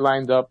fight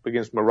lined up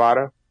against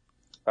Murata,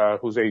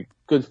 who's a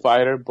good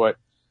fighter, but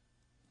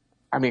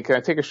I mean, can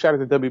I take a shot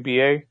at the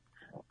WBA?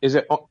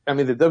 The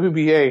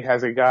WBA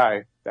has a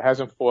guy that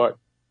hasn't fought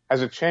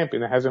as a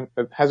champion, that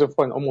hasn't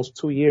fought in almost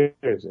 2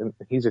 years, and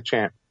he's a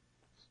champ.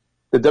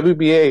 The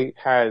WBA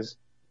has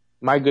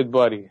my good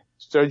buddy,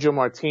 Sergio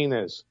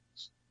Martinez,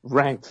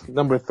 ranked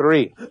number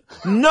 3.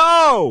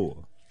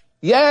 No!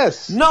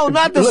 Yes! No,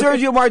 not the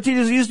Sergio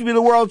Martinez who used to be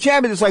the world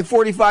champion. It's like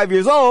 45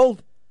 years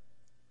old.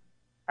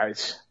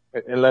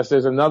 Unless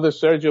there's another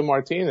Sergio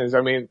Martinez. I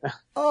mean,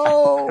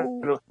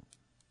 oh.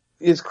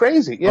 It's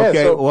crazy. Yeah.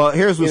 Okay. So, well,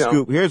 here's the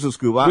scoop. Here's the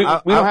scoop. We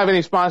don't have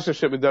any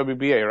sponsorship with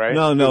WBA, right?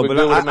 No, but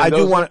I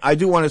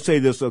do want to say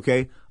this.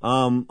 Okay.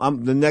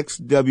 I'm the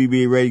next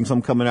WBA ratings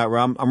I'm coming out.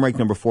 I'm ranked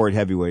number 4 at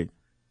heavyweight.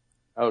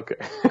 Okay.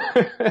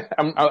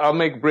 I'll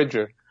make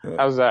Bridger.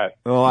 How's that?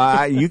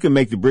 Well, you can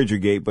make the Bridger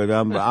gate, but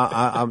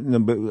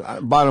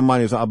bottom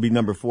line is I'll be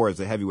number 4 as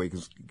the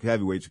heavyweights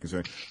are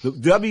concerned. The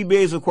WBA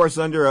is, of course,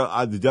 under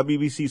the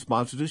WBC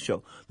sponsors this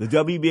show. The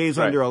WBA is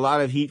under a lot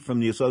of heat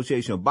from the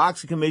Association of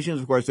Boxing Commissions.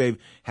 Of course, they've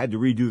had to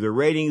redo their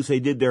ratings. They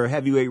did their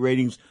heavyweight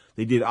ratings.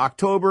 They did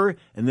October,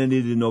 and then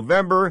they did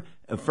November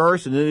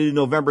 1st, and then they did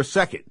November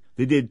 2nd.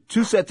 They did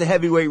 2 sets of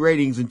heavyweight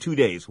ratings in 2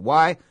 days.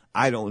 Why?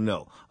 I don't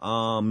know.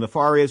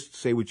 Nefarious,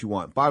 say what you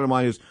want. Bottom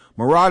line is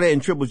Murata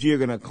and Triple G are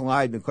going to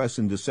collide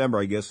in December,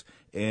 I guess,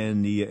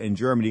 in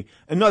Germany.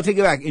 And no, take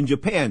it back. In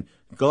Japan,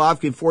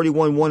 Golovkin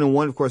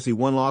 41-1-1. Of course, he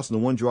 1 loss and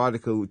the 1 draw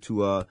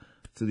to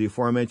the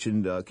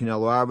aforementioned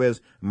Canelo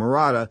Alvarez.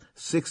 Murata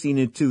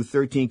 16-2,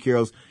 13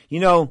 KOs.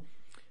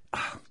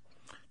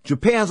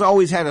 Japan's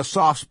always had a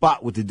soft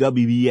spot with the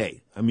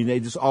WBA. I mean,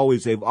 they've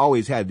always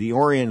had. The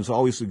Orient has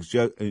always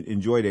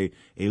enjoyed a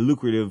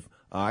lucrative,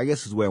 I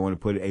guess is the way I want to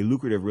put it, a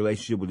lucrative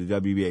relationship with the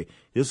WBA.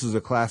 This is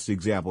a classic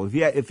example.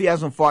 If he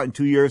hasn't fought in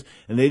 2 years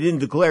and they didn't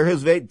declare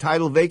his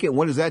title vacant,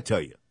 what does that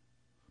tell you?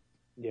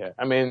 Yeah,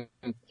 I mean,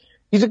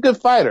 he's a good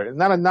fighter. It's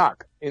not a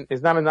knock.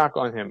 It's not a knock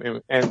on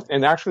him.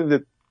 And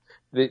actually,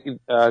 the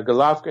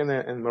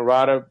Golovkin and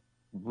Murata,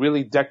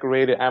 really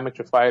decorated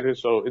amateur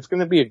fighters. So it's going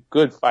to be a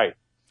good fight.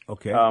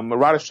 Okay.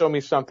 Murata showed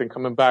me something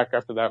coming back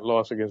after that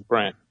loss against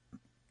Brandt,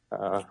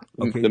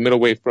 the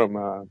middleweight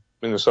from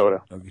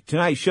Minnesota. Okay.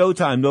 Tonight,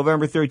 Showtime,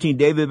 November 13th,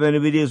 David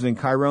Benavidez and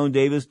Kyron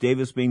Davis.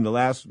 Davis being the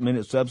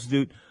last-minute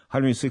substitute,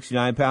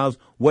 169 pounds.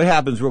 What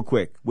happens real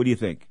quick? What do you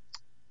think?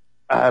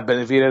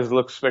 Benavidez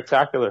looks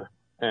spectacular,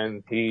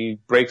 and he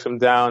breaks him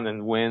down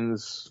and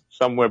wins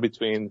somewhere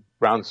between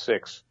round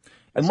 6.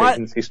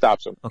 He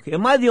stops him. Okay.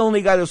 Am I the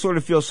only guy that sort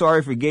of feels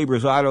sorry for Gabe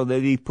Rosado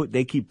that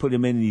they keep putting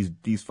him in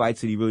these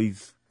fights that he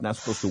really's not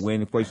supposed to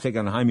win? Of course, he's taking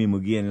on Jaime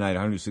Munguia tonight,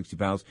 160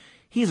 pounds.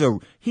 He's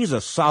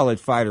a solid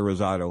fighter,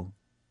 Rosado.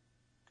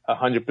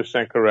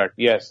 100% correct.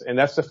 Yes. And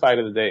that's the fight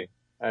of the day.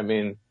 I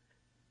mean,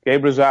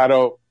 Gabe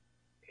Rosado,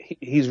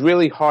 he's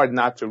really hard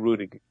not to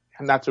root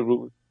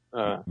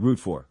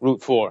for.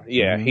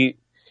 Yeah. Mm-hmm.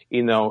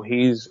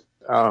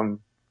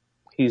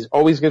 He's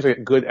always gives a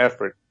good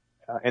effort.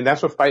 And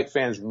that's what fight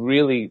fans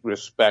really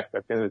respect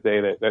at the end of the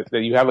day, that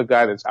you have a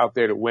guy that's out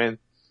there to win.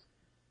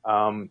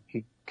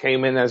 He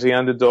came in as the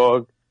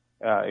underdog,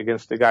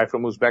 against the guy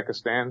from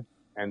Uzbekistan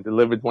and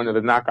delivered one of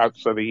the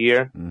knockouts of the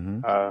year,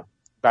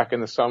 back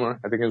in the summer.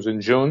 I think it was in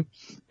June.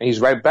 And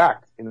he's right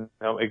back,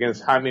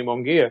 against Jaime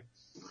Munguia.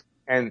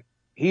 And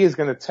he is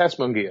going to test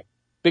Munguia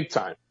big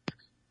time.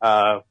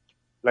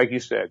 Like you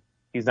said,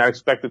 he's not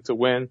expected to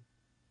win.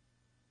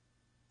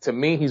 To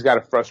me, he's got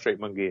to frustrate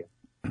Munguia.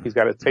 He's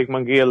got to take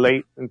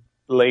Munguia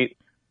late,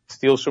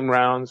 steal some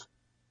rounds,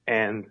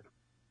 and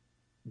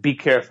be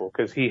careful,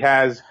 because he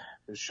has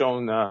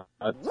shown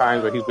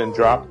times where he's been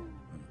dropped.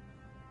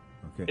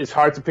 Okay. It's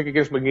hard to pick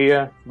against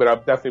Munguia, but I'll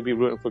definitely be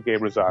rooting for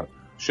Gabe Rosado.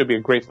 Should be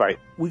a great fight.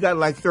 We got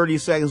like 30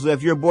 seconds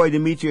left. Your boy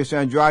Demetrius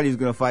Andrade is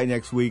going to fight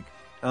next week.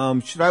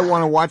 Should I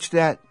want to watch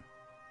that?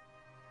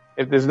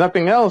 If there's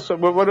nothing else,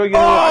 what are you going to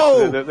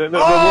watch? The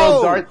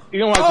World Dart? You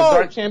going to watch the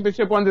Dart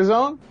Championship on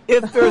DAZN?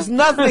 If there's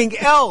nothing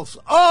else.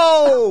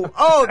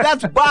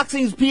 That's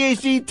boxing's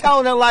PhD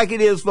telling it like it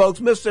is,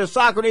 folks. Mr.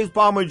 Socrates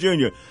Palmer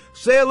Jr.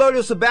 Say hello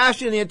to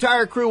Sebastian and the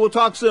entire crew. We'll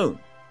talk soon.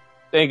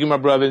 Thank you, my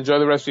brother. Enjoy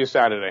the rest of your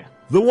Saturday.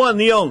 The one,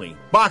 the only,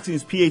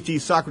 boxing's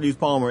PhD Socrates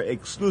Palmer,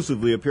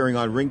 exclusively appearing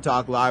on Ring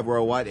Talk Live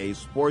Worldwide, a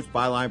sports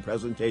byline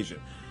presentation.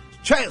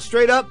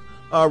 Straight up.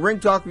 Ring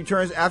Talk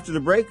returns after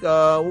the break.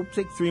 We'll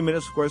take 3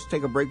 minutes, of course,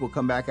 take a break. We'll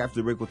come back after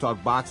the break. We'll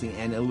talk boxing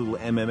and a little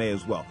MMA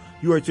as well.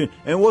 You are tuned,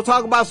 and we'll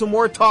talk about some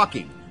more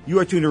talking. You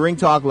are tuned to Ring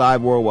Talk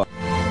Live Worldwide.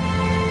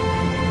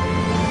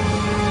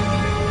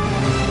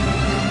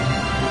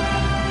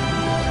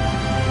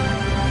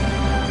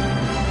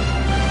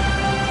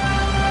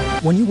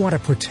 When you want to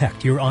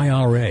protect your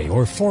IRA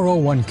or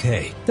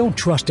 401k, don't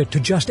trust it to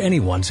just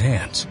anyone's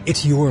hands.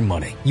 It's your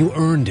money. You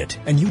earned it,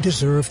 and you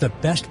deserve the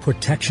best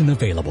protection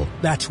available.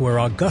 That's where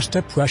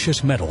Augusta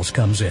Precious Metals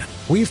comes in.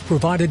 We've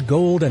provided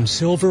gold and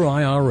silver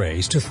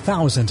IRAs to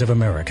thousands of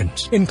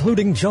Americans,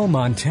 including Joe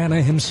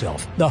Montana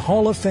himself, the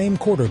Hall of Fame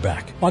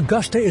quarterback.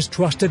 Augusta is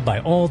trusted by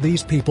all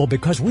these people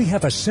because we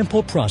have a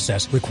simple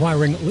process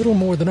requiring little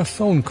more than a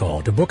phone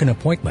call to book an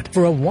appointment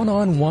for a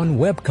one-on-one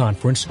web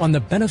conference on the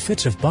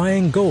benefits of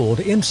buying gold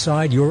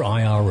inside your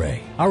IRA.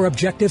 Our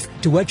objective,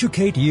 to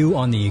educate you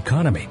on the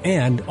economy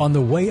and on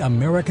the way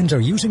Americans are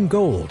using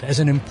gold as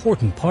an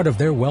important part of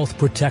their wealth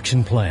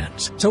protection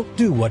plans. So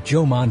do what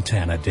Joe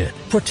Montana did.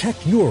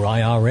 Protect your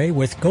IRA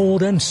with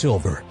gold and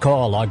silver.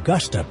 Call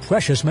Augusta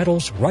Precious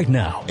Metals right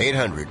now.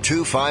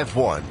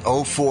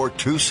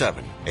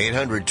 800-251-0427.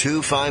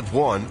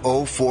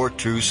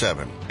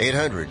 800-251-0427.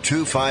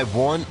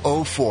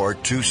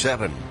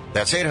 800-251-0427.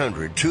 That's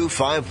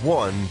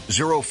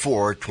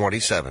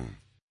 800-251-0427.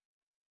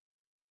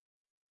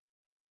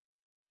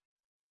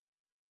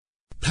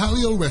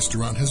 Palio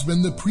Restaurant has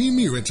been the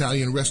premier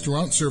Italian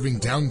restaurant serving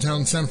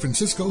downtown San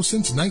Francisco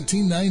since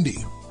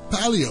 1990.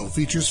 Palio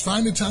features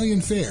fine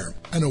Italian fare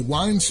and a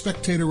Wine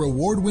Spectator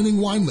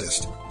award-winning wine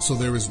list, so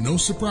there is no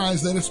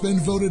surprise that it's been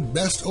voted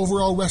best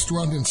overall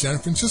restaurant in San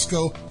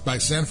Francisco by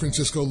San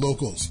Francisco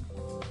locals.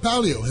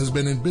 Palio has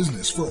been in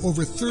business for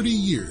over 30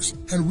 years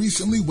and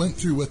recently went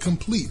through a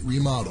complete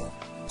remodel.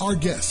 Our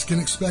guests can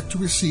expect to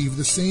receive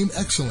the same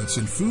excellence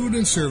in food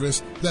and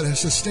service that has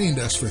sustained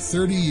us for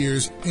 30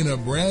 years in a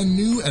brand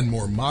new and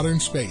more modern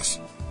space.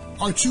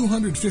 Our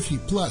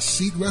 250-plus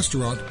seat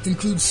restaurant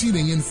includes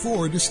seating in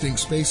 4 distinct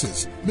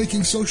spaces,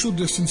 making social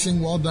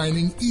distancing while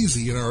dining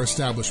easy in our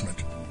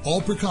establishment.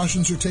 All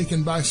precautions are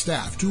taken by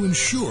staff to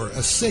ensure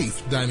a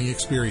safe dining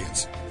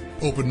experience.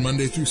 Open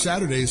Monday through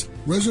Saturdays,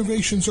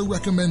 reservations are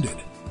recommended.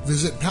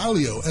 Visit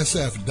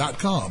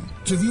paliosf.com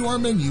to view our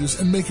menus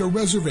and make a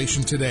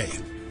reservation today.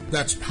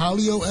 That's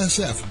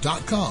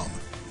paliosf.com.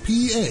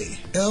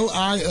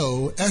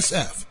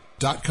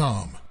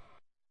 PALIOSF.com.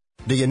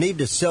 Do you need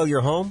to sell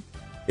your home?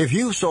 If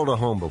you've sold a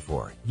home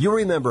before, you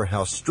remember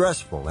how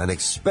stressful and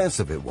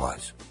expensive it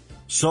was.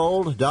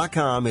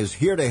 Sold.com is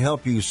here to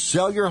help you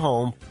sell your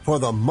home for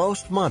the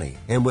most money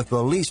and with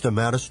the least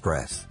amount of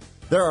stress.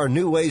 There are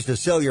new ways to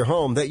sell your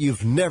home that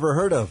you've never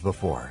heard of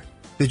before.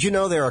 Did you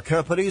know there are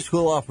companies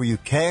who'll offer you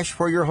cash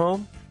for your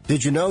home?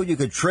 Did you know you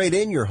could trade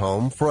in your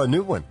home for a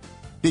new one?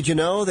 Did you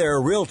know there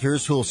are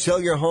realtors who'll sell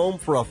your home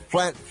for a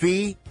flat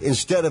fee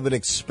instead of an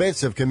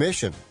expensive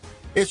commission?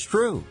 It's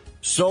true.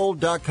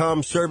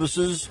 Sold.com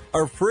services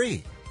are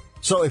free.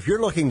 So if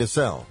you're looking to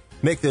sell,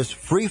 make this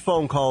free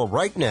phone call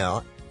right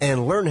now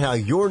and learn how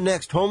your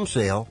next home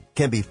sale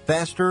can be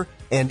faster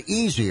and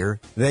easier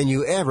than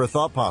you ever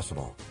thought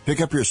possible.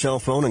 Pick up your cell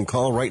phone and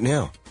call right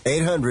now.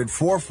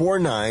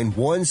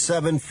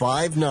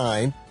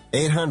 800-449-1759.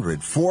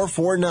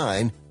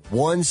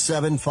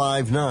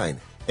 800-449-1759.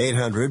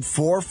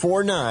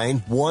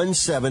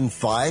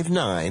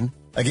 800-449-1759.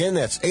 Again,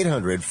 that's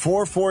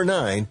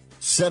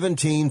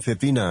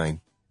 800-449-1759.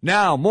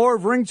 Now, more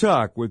of Ring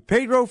Talk with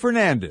Pedro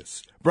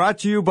Fernandez, brought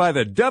to you by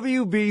the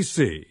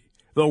WBC,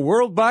 the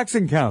World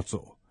Boxing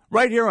Council,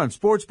 right here on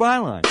Sports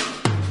Byline.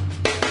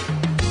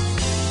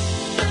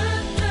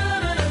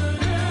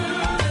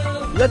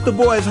 Let the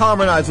boys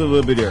harmonize a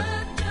little bit here.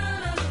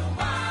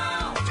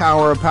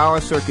 Tower of Power,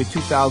 circa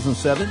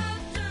 2007.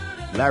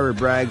 Larry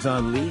Bragg's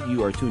on lead.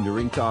 You are tuned to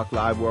Ring Talk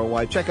Live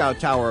Worldwide. Check out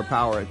Tower of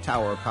Power at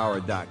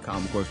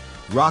towerofpower.com. Of course,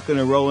 rocking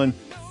and rolling,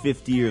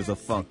 50 years of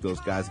funk. Those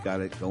guys got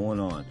it going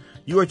on.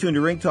 You are tuned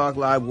to Ring Talk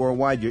Live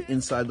Worldwide. Your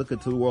inside look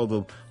into the world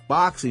of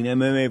boxing,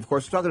 MMA. Of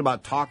course, we're talking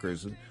about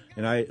talkers.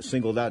 And I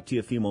singled out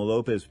Teofimo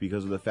Lopez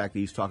because of the fact that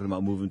he's talking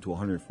about moving to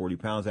 140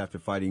 pounds after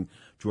fighting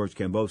George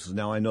Kambosos.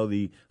 Now, I know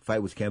the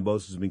fight with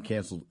Kambosos has been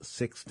canceled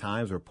 6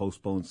 times or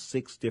postponed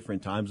 6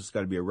 different times. It's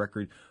got to be a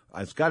record.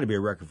 It's got to be a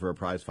record for a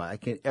prize fight. I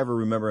can't ever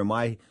remember in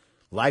my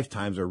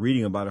lifetimes or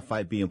reading about a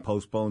fight being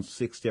postponed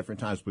 6 different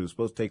times, but it's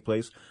supposed to take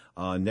place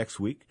next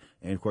week.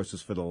 And, of course,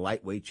 it's for the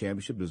lightweight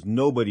championship. There's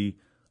nobody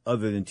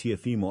other than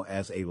Teofimo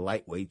as a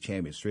lightweight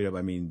champion. Straight up,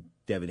 I mean,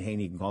 Devin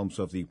Haney can call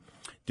himself the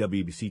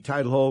WBC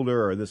title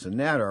holder or this and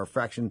that or a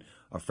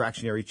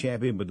fractionary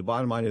champion. But the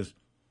bottom line is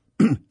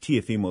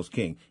Teofimo's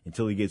king.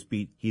 Until he gets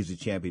beat, he's the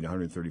champion at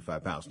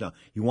 135 pounds. Now,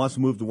 he wants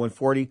to move to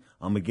 140.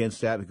 I'm against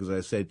that because,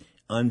 as I said,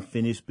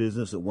 unfinished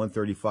business at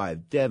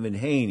 135. Devin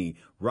Haney.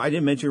 I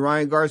didn't mention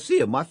Ryan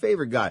Garcia, my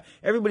favorite guy.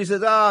 Everybody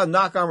says,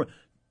 knock on.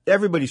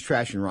 Everybody's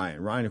trashing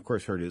Ryan. Ryan, of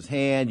course, hurt his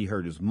hand. He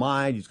hurt his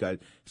mind. He's got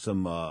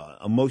some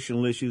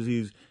emotional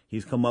issues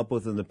he's come up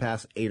with in the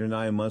past 8 or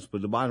 9 months.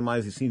 But the bottom line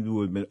is he seemed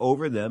to have been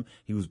over them.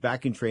 He was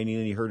back in training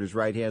and he hurt his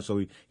right hand.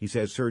 So he's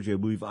had surgery, I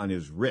believe, on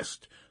his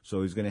wrist.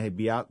 So he's going to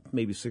be out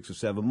maybe 6 or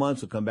 7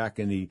 months. He'll come back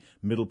in the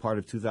middle part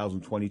of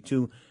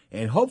 2022.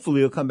 And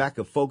hopefully he'll come back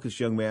a focused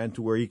young man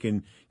to where he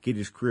can get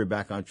his career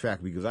back on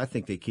track, because I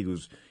think that kid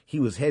was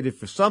headed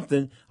for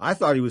something. I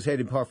thought he was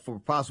headed for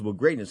possible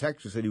greatness.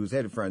 Hector said he was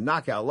headed for a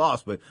knockout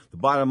loss, but the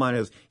bottom line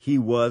is he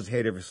was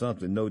headed for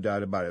something, no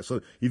doubt about it.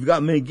 So you've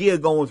got Munguia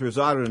going with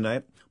Rosado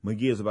tonight.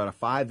 Munguia is about a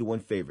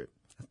 5-1 favorite.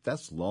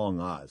 That's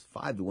long odds.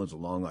 5-1's a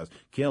long odds.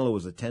 Canelo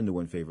was a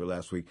 10-1 favorite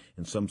last week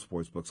in some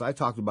sports books. I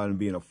talked about him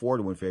being a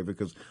 4-1 favorite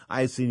because I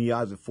had seen the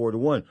odds at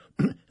 4-1,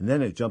 and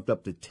then it jumped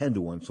up to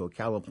 10-1. So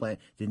Caliplant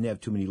didn't have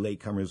too many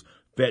latecomers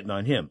betting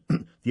on him.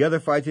 The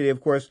other fight today,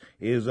 of course,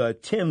 is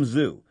Tim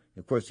Tszyu.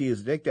 Of course,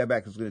 take that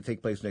back. It's going to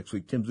take place next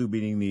week. Tim Tszyu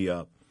beating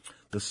the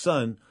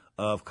son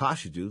of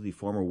Khashoggi, the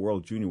former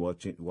world junior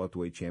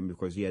welterweight champion. Of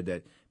course, he had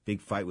that big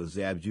fight with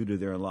Zab Judah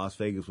there in Las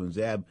Vegas when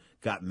Zab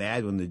got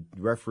mad when the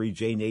referee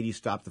Jay Nady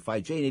stopped the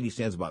fight. Jay Nady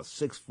stands about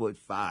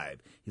 6'5".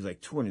 He's like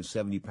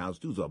 270 pounds.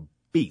 Dude's a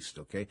beast,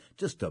 okay?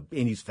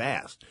 And he's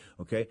fast,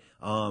 okay?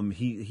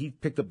 He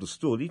picked up the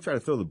stool. Did he try to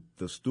throw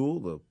the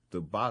stool,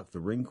 the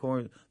ring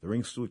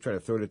stool, try to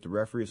throw it at the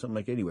referee or something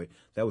like that? Anyway,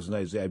 that was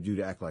nice. Zab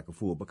Judah act like a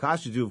fool. But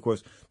Khashoggi, of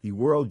course, the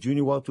world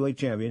junior welterweight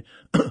champion,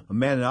 a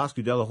man that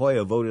Oscar De La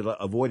Hoya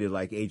avoided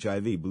like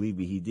HIV. Believe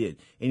me, he did.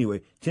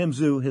 Anyway, Tim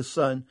Tszyu, his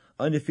son,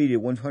 undefeated,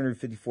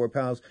 154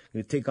 pounds,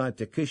 going to take on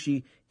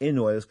Takeshi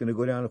Inoue. That's going to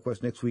go down, of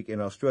course, next week in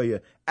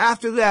Australia.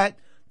 After that,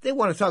 they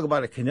want to talk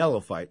about a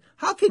Canelo fight.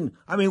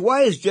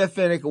 Why is Jeff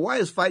Fennick, why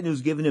is Fight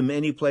News giving him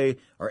any play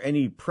or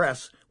any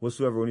press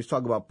whatsoever when he's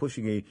talking about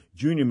pushing a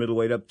junior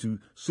middleweight up to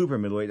super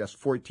middleweight? That's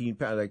 14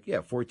 pounds.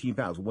 14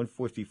 pounds,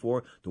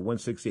 154 to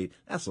 168.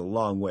 That's a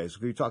long way. So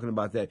if you're talking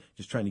about that,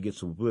 just trying to get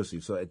some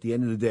publicity. So at the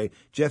end of the day,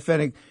 Jeff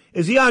Fennick,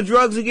 is he on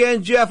drugs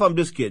again? Jeff, I'm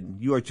just kidding.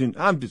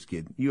 I'm just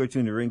kidding. You are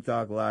tuned to Ring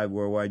Talk Live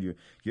Worldwide. Your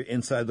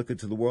inside look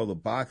into the world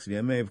of boxing,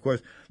 MMA, of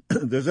course.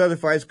 There's other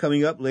fights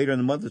coming up later in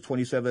the month. The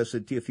 27th, I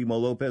said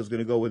Teofimo Lopez is going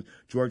to go with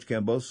George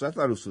Kambosos. I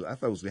thought it was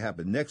going to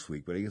happen next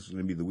week, but I guess it's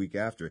going to be the week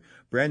after.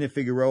 Brandon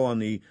Figueroa on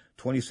the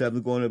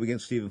 27th going up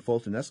against Stephen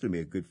Fulton. That's going to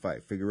be a good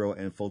fight. Figueroa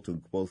and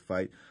Fulton both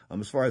fight.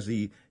 As far as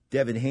the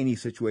Devin Haney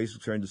situation is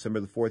concerned,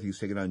 December the 4th, he's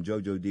taking on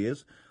Joseph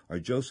Diaz.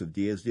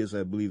 Diaz,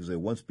 I believe, is a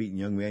once-beaten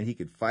young man. He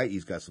could fight.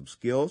 He's got some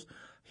skills.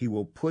 He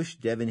will push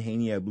Devin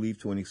Haney, I believe,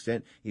 to an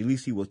extent. At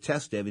least he will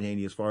test Devin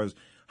Haney as far as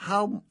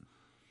how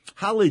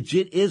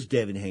legit is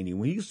Devin Haney?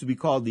 When he used to be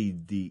called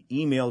the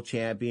email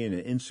champion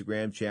and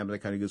Instagram champion, that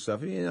kind of good stuff.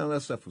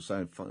 That stuff was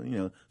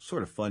fun,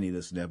 sort of funny,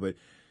 this and that. But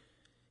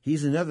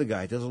he's another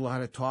guy, does a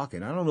lot of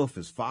talking. I don't know if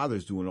his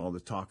father's doing all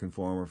the talking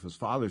for him or if his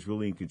father's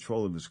really in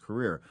control of his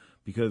career,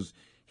 because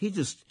he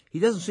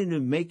doesn't seem to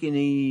make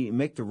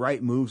the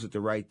right moves at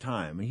the right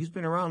time. And he's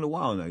been around a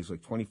while now. He's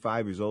like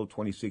 25 years old,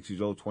 26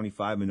 years old,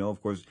 25 and 0.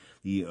 Of course,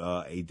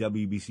 a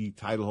WBC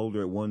title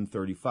holder at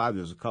 135.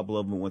 There's a couple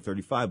of them at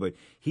 135, but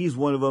he's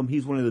one of them.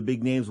 He's one of the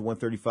big names at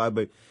 135.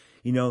 But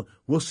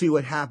we'll see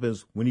what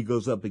happens when he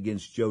goes up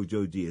against Joe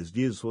Diaz.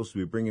 Diaz is supposed to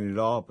be bringing it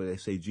all, but they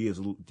say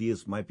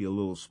Diaz might be a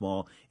little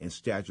small in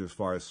stature as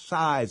far as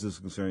size is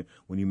concerned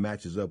when he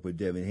matches up with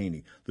Devin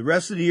Haney. The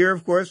rest of the year,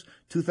 of course,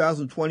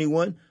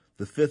 2021.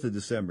 The 5th of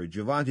December,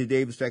 Gervonta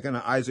Davis taking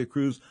on Isaac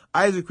Cruz.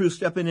 Isaac Cruz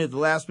stepping in at the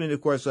last minute, of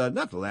course,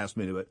 not the last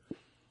minute, but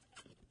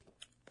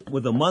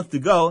with a month to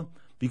go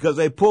because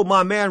they pulled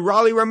my man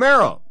Rolly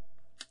Romero.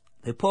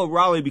 They pulled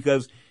Rolly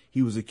because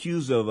he was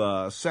accused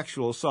of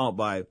sexual assault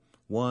by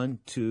 1,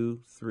 2,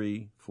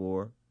 3,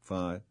 4,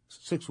 5,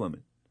 6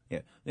 women.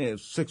 Yeah,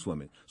 6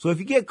 women. So if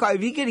you get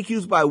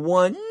accused by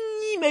 1,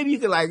 maybe you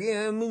could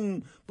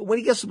but when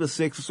he gets to the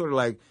 6, it's sort of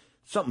like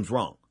something's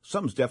wrong.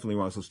 Something's definitely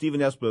wrong. So Steven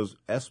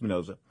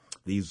Espinoza,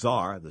 the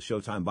czar, the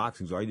Showtime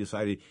boxing czar, he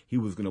decided he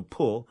was going to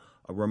pull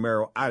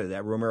Romero out of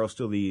that. Romero's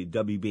still the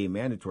WBA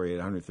mandatory at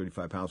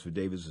 135 pounds for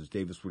Davis. As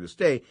Davis were to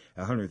stay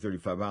at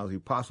 135 pounds, he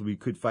possibly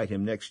could fight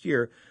him next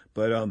year.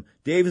 But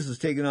Davis is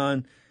taking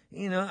on,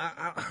 you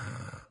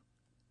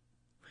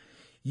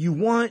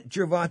want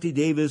Gervonta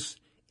Davis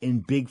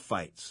in big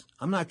fights.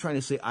 I'm not trying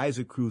to say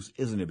Isaac Cruz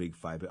isn't a big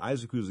fight, but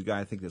Isaac Cruz is a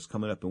guy I think that's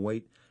coming up in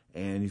weight,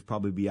 and he's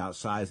probably be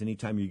outsized.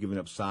 Anytime you're giving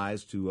up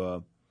size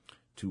to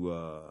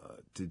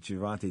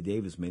Gervonta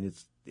Davis, man,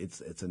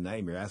 it's a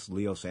nightmare. That's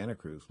Leo Santa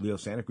Cruz. Leo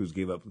Santa Cruz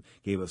gave up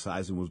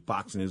size and was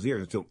boxing his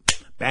ears until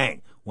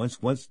bang.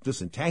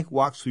 Listen, Tank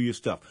walks through your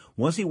stuff.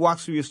 Once he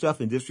walks through your stuff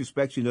and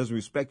disrespects you and doesn't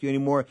respect you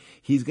anymore,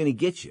 he's gonna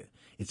get you.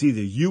 It's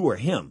either you or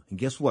him. And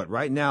guess what?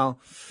 Right now,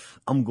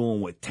 I'm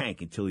going with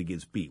Tank until he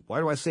gets beat. Why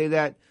do I say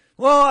that?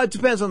 Well, it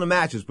depends on the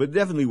matches, but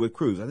definitely with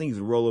Cruz. I think he's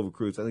a rollover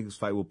Cruz. I think this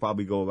fight will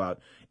probably go about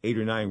 8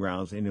 or 9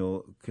 rounds, and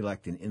he'll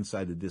collect an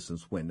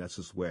inside-the-distance win. That's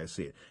just the way I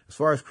see it. As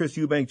far as Chris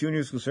Eubank Jr.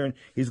 is concerned,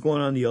 he's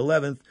going on the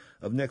 11th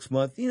of next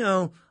month.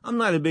 I'm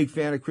not a big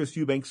fan of Chris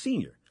Eubank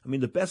Sr. I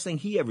mean, the best thing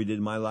he ever did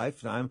in my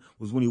lifetime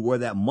was when he wore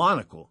that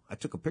monocle. I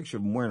took a picture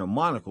of him wearing a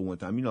monocle one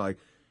time.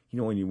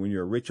 When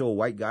you're a rich old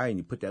white guy and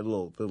you put that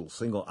little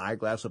single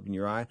eyeglass up in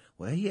your eye.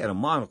 Well, he had a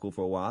monocle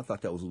for a while. I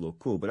thought that was a little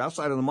cool. But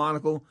outside of the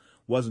monocle,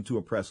 wasn't too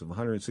impressive.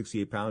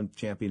 168-pound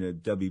champion of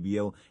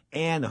WBO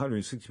and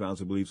 160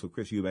 pounds, I believe. So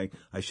Chris Eubank,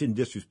 I shouldn't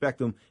disrespect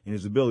him and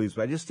his abilities,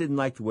 but I just didn't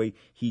like the way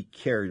he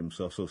carried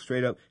himself. So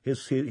straight up,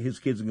 his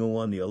kids are going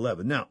on the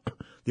 11th. Now,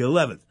 the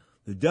 11th,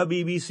 the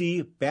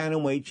WBC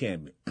bantamweight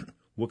champion.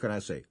 What can I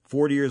say?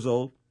 40 years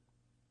old.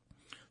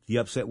 The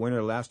upset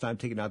winner last time,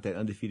 taking out that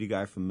undefeated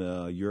guy from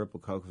Europe.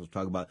 We'll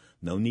talk about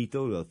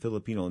Nonito, the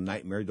Filipino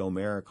nightmare,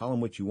 Domera. Call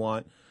him what you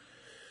want.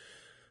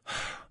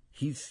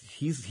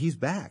 He's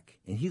back,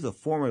 and he's a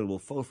formidable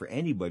foe for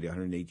anybody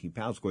 118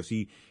 pounds. Of course,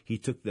 he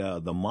took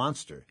the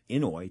monster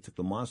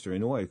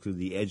Inoue, to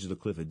the edge of the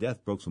cliff of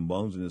death, broke some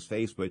bones in his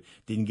face, but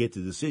didn't get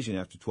the decision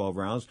after 12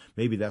 rounds.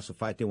 Maybe that's a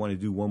fight they want to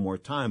do one more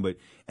time, but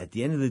at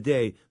the end of the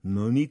day,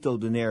 Nonito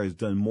Donaire has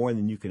done more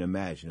than you can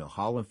imagine.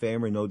 Hall of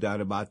Famer, no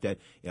doubt about that.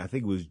 And I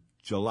think it was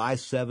July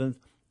 7th,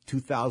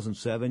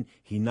 2007,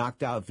 he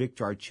knocked out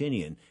Victor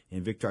Archinian,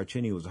 and Victor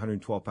Archinian was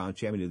 112-pound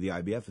champion of the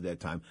IBF at that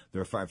time. They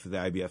were fighting for the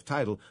IBF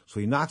title, so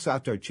he knocks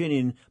out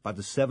Archinian about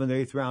the 7th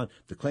or 8th round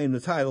to claim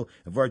the title,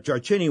 and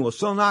Archinian was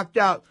so knocked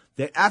out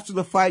that after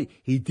the fight,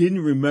 he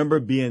didn't remember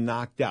being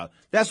knocked out.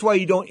 That's why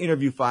you don't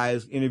interview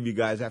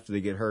guys after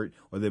they get hurt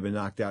or they've been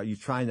knocked out. You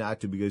try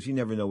not to, because you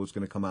never know what's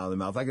going to come out of their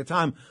mouth. Like the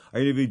time I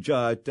interviewed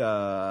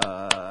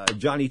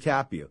Johnny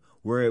Tapia.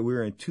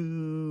 We're in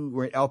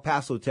El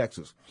Paso,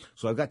 Texas.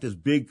 So I've got this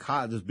big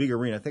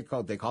arena. I think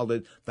they called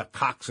it the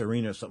Cox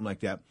Arena or something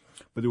like that.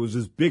 But there was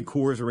this big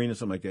Coors Arena,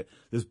 something like that.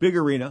 This big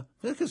arena.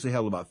 I guess they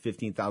held about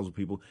 15,000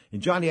 people.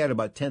 And Johnny had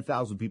about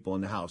 10,000 people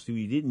in the house.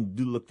 He didn't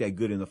look that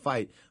good in the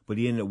fight, but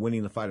he ended up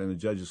winning the fight on the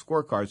judges'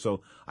 scorecard.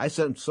 So I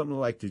said something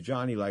like to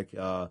Johnny,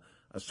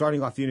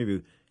 starting off the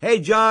interview, "Hey,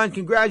 John,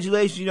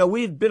 congratulations.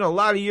 We've been a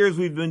lot of years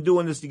we've been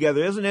doing this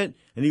together, isn't it?"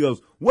 And he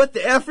goes, "What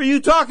the F are you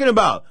talking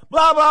about?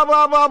 Blah, blah,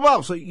 blah, blah, blah."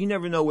 So you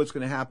never know what's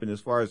going to happen as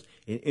far as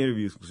an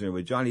interview is concerned.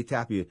 But Johnny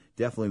Tapia,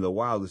 definitely the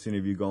wildest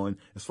interview going.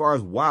 As far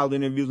as wild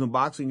interviews in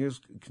boxing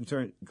is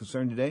concerned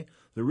today,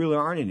 there really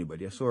aren't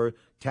anybody. I saw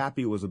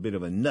Tapia was a bit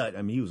of a nut.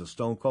 I mean, he was a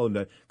stone cold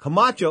nut.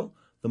 Camacho,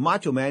 the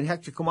Macho Man,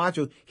 Hector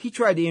Camacho, he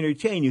tried to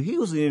entertain you. He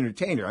was an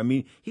entertainer. I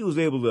mean, he was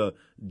able to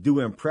do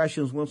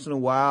impressions once in a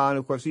while. And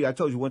of course, I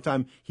told you one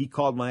time he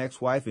called my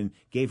ex-wife and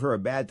gave her a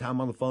bad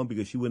time on the phone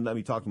because she wouldn't let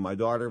me talk to my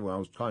daughter when I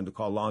was trying to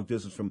call long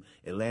distance from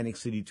Atlantic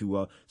City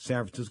to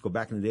San Francisco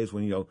back in the days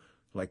when,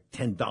 like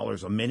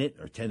 $10 a minute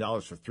or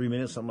 $10 for 3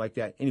 minutes, something like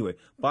that. Anyway,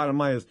 bottom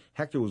line is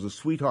Hector was a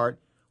sweetheart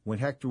when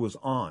Hector was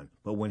on.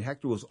 But when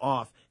Hector was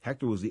off,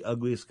 Hector was the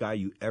ugliest guy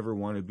you ever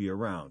want to be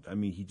around. I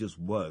mean, he just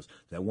was.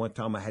 That one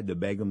time I had to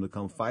beg him to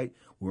come fight.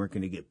 We weren't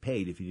going to get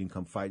paid if he didn't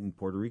come fight in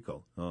Puerto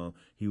Rico.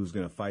 He was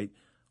going to fight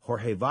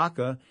Jorge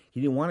Vaca,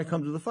 he didn't want to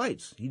come to the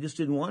fights. He just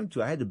didn't want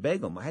to. I had to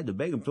beg him.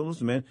 So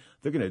listen, man,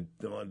 they're going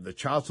to, the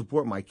child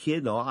support my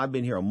kid. No, I've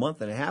been here a month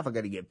and a half. I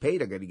got to get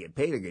paid.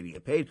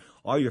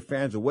 All your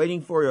fans are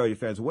waiting for you.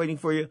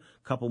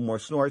 A couple more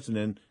snorts, and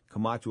then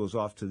Camacho was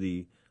off to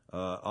the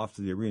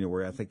arena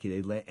where I think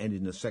they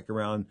ended in the second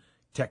round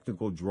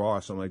technical draw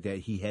or something like that.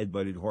 He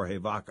headbutted Jorge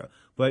Vaca.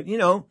 But,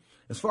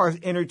 as far as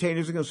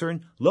entertainers are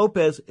concerned,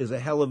 Lopez is a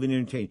hell of an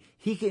entertainer.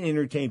 He can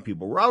entertain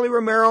people. Raleigh,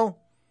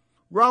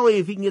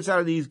 if he gets out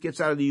of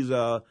these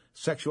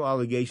sexual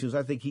allegations,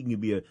 I think he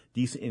can be a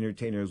decent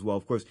entertainer as well.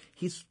 Of course,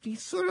 he's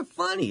sort of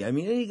funny. I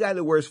mean, any guy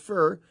that wears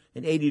fur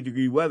in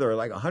 80-degree weather or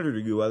like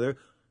 100-degree weather,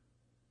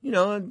 I'm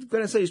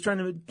going to say he's got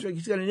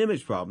an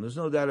image problem. There's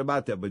no doubt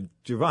about that. But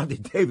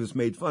Gervonta Davis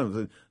made fun of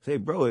him. Say,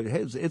 bro,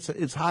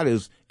 it's hot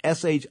as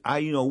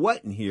SHI,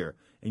 what in here.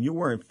 And you're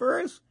wearing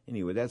furs?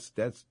 Anyway, that's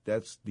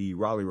the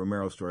Raleigh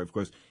Romero story. Of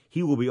course,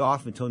 he will be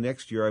off until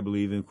next year, I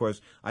believe. And of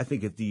course, I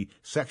think if the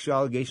sexual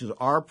allegations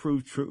are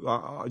proved true,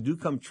 do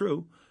come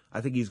true,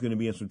 I think he's going to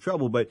be in some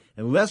trouble. But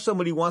unless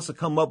somebody wants to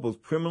come up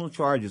with criminal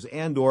charges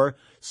and/or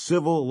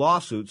civil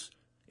lawsuits,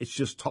 it's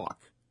just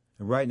talk.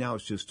 And right now,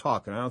 it's just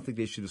talk. And I don't think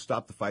they should have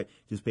stopped the fight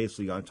just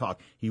basically on talk.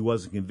 He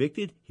wasn't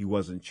convicted. He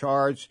wasn't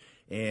charged.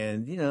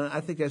 And, I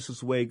think that's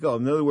just the way it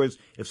goes. In other words,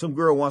 if some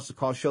girl wants to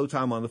call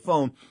Showtime on the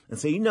phone and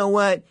say, you know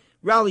what,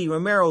 Raleigh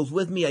Romero's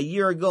with me a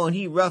year ago and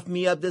he roughed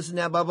me up, this and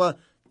that, blah, blah.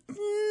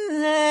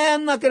 Nah,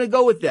 I'm not going to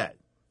go with that.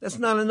 That's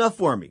not enough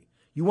for me.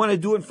 You want to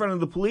do it in front of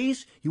the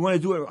police? You want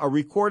to do a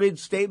recorded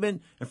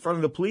statement in front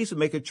of the police and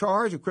make a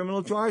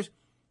criminal charge?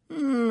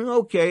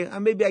 Okay,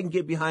 maybe I can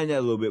get behind that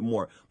a little bit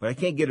more. But I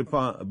can't get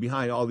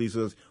behind all these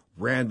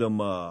random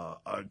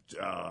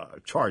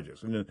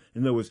charges. In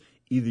other words,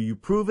 either you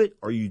prove it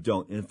or you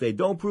don't. And if they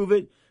don't prove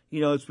it,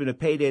 it's been a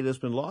payday that's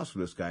been lost for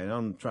this guy. And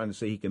I'm trying to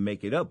say he can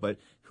make it up, but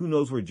who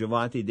knows where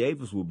Gervonta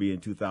Davis will be in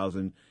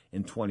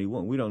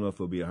 2021. We don't know if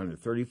he'll be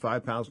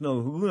 135 pounds.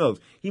 No, who knows?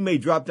 He may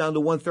drop down to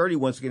 130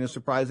 once again and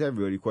surprise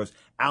everybody. Of course,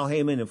 Al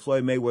Heyman and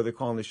Floyd Mayweather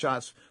calling the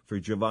shots for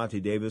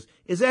Gervonta Davis.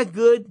 Is that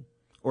good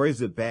or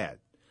is it bad?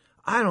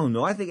 I don't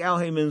know. I think Al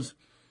Heyman's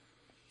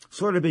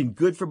sort of been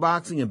good for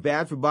boxing and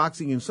bad for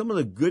boxing. And some of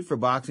the good for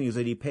boxing is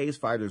that he pays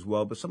fighters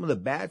well, but some of the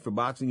bad for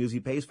boxing is he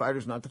pays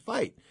fighters not to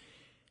fight.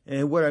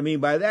 And what I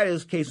mean by that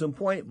is, case in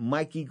point,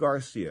 Mikey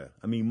Garcia.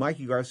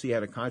 Mikey Garcia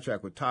had a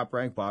contract with Top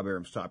Rank, Bob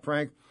Arum's Top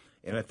Rank,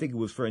 and I think it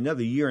was for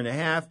another year and a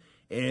half,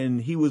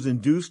 and he was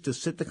induced to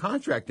sit the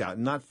contract out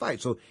and not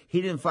fight. So he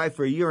didn't fight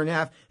for a year and a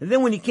half. And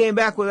then when he came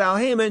back with Al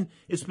Heyman,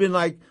 it's been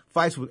like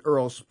fights with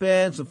Earl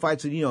Spence and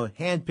fights that,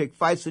 hand-picked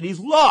fights that he's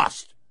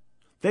lost.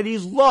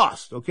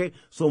 Okay?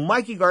 So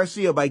Mikey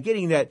Garcia, by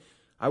getting that,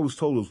 I was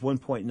told it was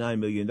 $1.9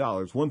 million.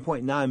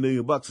 $1.9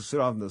 million to sit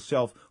off on the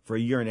shelf for a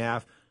year and a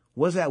half.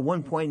 Was that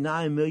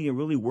 $1.9 million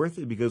really worth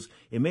it? Because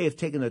it may have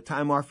taken the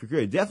time off your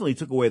career. It definitely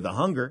took away the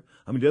hunger.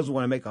 He doesn't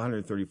want to make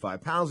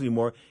 135 pounds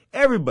anymore.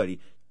 Everybody,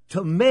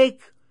 to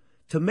make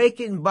it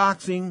in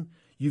boxing,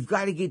 you've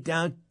got to get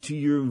down to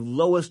your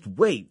lowest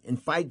weight and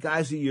fight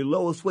guys at your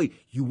lowest weight.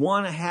 You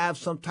want to have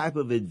some type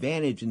of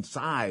advantage in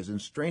size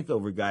and strength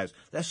over guys.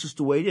 That's just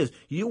the way it is.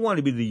 You don't want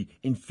to be the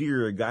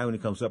inferior guy when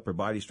it comes up for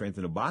body strength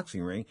in a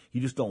boxing ring.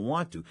 You just don't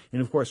want to.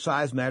 And of course,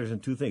 size matters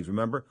in two things.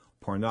 Remember?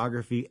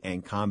 Pornography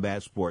and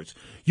combat sports.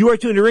 You are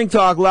tuned to Ring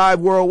Talk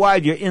Live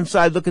Worldwide, your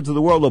inside look into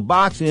the world of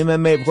boxing and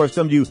MMA. Of course,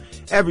 come to you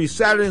every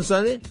Saturday and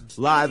Sunday,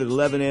 live at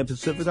 11 a.m.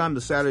 Pacific time.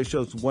 The Saturday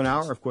show is 1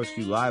 hour. Of course,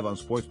 you live on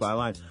Sports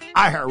Byline,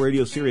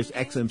 iHeartRadio, Sirius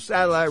XM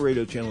Satellite,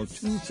 Radio Channel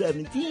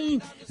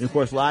 217, and of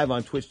course, live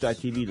on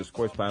Twitch.tv, the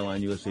Sports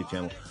Byline USA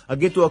channel. I'll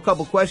get to a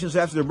couple questions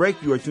after the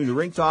break. You are tuned to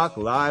Ring Talk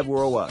Live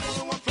Worldwide.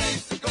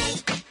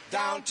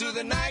 Down to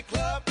the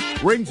nightclub.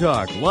 Ring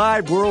Talk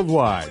Live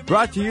Worldwide,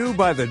 brought to you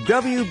by the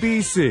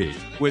WBC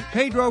with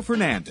Pedro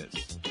Fernandez.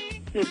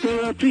 Hey,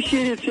 Pedro, I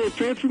appreciate it. Say a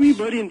prayer for me,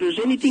 buddy. And if there's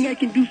anything I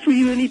can do for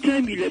you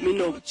anytime, you let me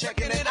know.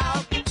 Checking it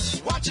out,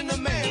 watching the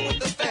man with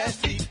the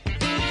fast feet. Got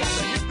the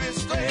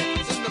hippest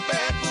threads and the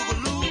bad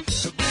boogaloo,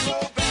 the big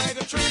old bag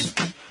of tricks.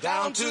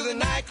 Down to the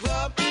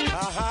nightclub, You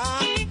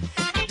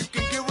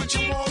can get what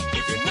you want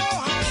if you know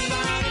how to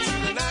lie to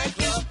the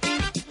nightclub.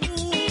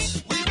 Ooh,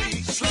 we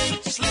be slick.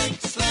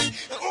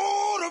 And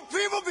ooh, the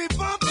people be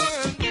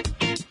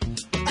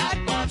bumping at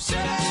Bob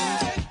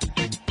said.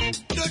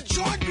 The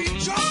joint be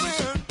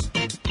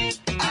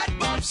jumping at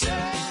Bob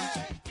said.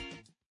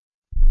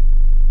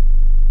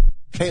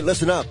 Hey,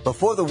 listen up.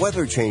 Before the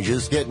weather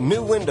changes, get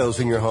new windows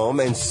in your home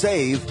and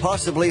save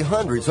possibly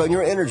hundreds on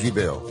your energy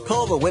bill.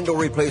 Call the Window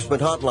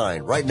Replacement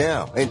Hotline right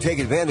now and take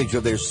advantage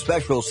of their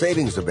special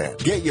savings event.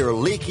 Get your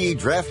leaky,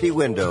 drafty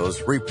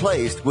windows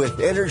replaced with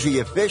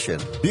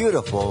energy-efficient,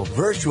 beautiful,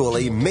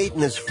 virtually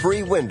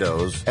maintenance-free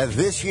windows at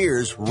this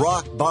year's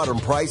rock-bottom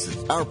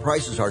prices. Our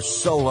prices are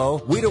so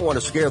low, we don't want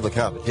to scare the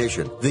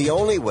competition. The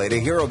only way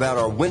to hear about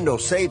our window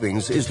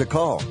savings is to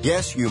call.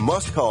 Yes, you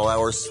must call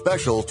our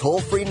special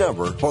toll-free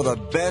number for the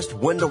best best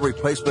window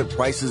replacement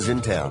prices in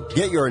town.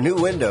 Get your new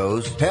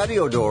windows,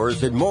 patio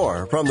doors, and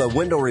more from the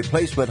Window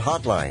Replacement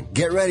Hotline.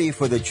 Get ready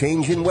for the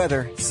change in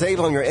weather. Save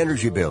on your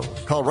energy bills.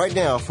 Call right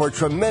now for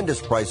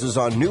tremendous prices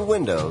on new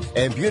windows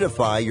and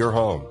beautify your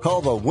home.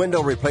 Call the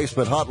Window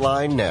Replacement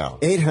Hotline now.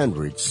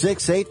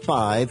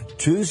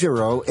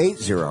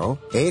 800-685-2080.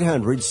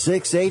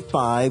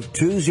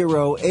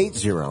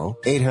 800-685-2080.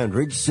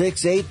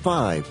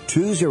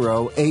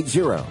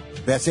 800-685-2080.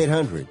 That's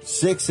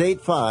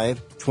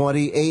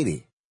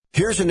 800-685-2080.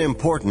 Here's an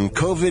important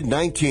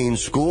COVID-19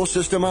 school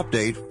system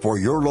update for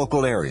your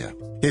local area.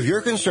 If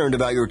you're concerned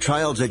about your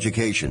child's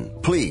education,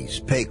 please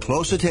pay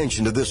close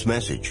attention to this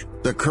message.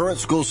 The current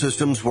school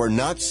systems were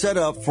not set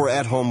up for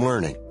at-home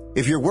learning.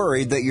 If you're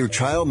worried that your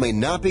child may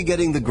not be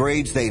getting the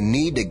grades they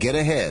need to get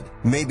ahead,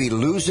 may be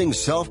losing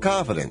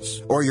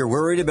self-confidence, or you're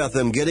worried about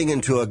them getting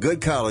into a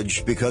good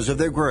college because of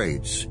their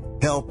grades,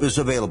 help is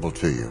available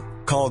to you.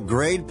 Call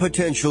Grade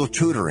Potential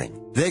Tutoring.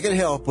 They can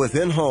help with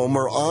in-home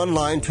or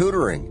online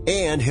tutoring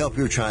and help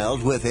your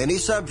child with any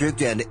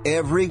subject and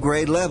every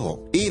grade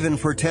level, even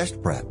for test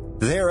prep.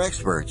 They're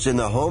experts in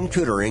the home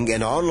tutoring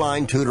and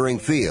online tutoring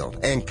field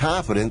and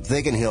confident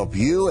they can help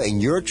you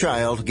and your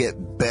child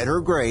get better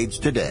grades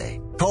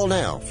today. Call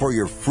now for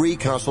your free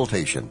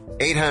consultation.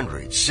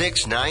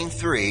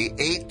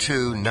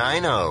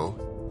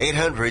 800-693-8290.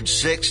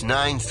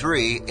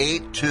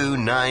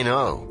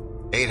 800-693-8290.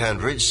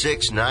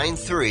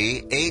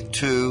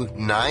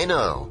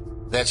 800-693-8290.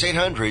 That's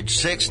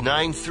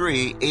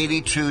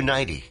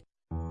 800-693-8290.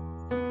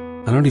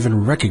 I don't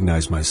even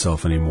recognize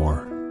myself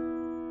anymore.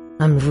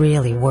 I'm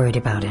really worried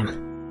about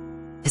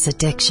him. His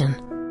addiction.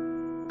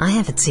 I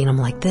haven't seen him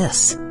like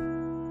this.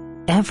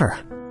 Ever.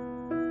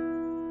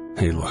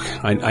 Hey, look,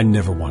 I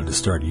never wanted to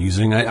start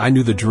using. I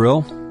knew the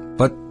drill,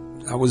 but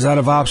I was out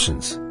of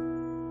options.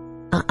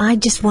 I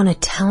just want to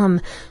tell him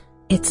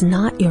it's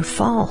not your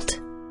fault.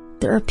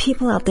 There are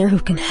people out there who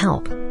can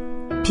help.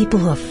 People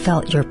who have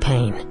felt your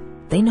pain.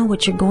 They know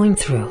what you're going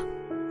through.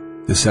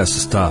 This has to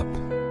stop.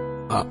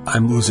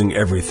 I'm losing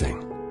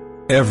everything.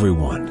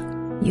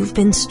 Everyone. You've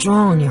been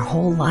strong your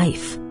whole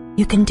life.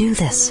 You can do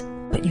this,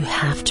 but you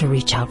have to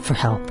reach out for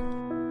help.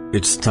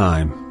 It's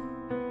time.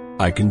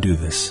 I can do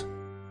this.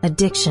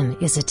 Addiction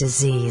is a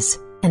disease,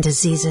 and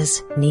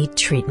diseases need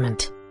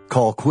treatment.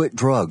 Call Quit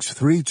Drugs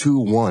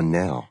 321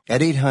 now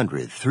at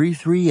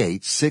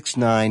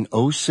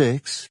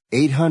 800-338-6906.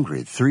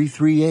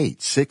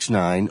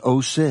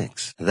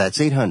 800-338-6906. That's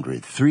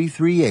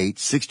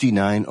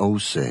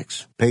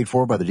 800-338-6906. Paid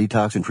for by the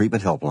Detox and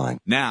Treatment Helpline.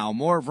 Now,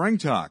 more of Ring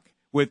Talk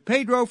with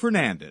Pedro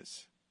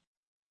Fernandez.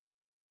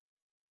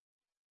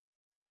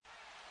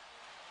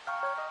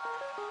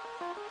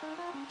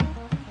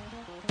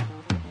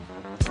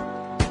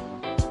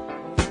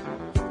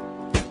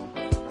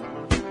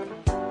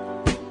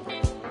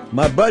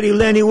 My buddy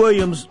Lenny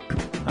Williams.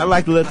 I'd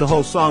like to let the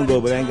whole song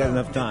go, but I ain't got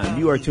enough time.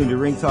 You are tuned to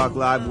Ring Talk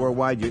Live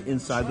Worldwide. You're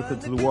inside looking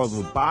to the world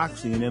of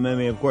boxing and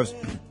MMA, of course.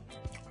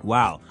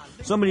 Wow.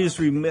 Somebody just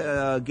gave me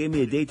a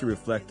date to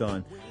reflect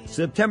on.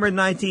 September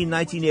 19,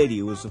 1980.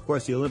 It was, of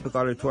course, the Olympic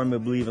Auditorium, I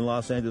believe, in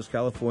Los Angeles,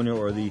 California,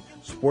 or the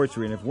Sports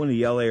Arena, one of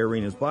the LA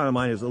arenas. Bottom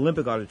line is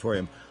Olympic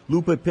Auditorium.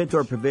 Lupe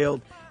Pintor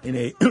prevailed in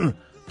a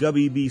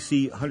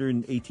WBC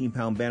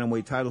 118-pound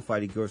bantamweight title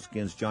fight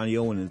against Johnny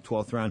Owen in the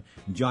 12th round.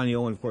 And Johnny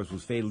Owen, of course,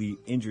 was fatally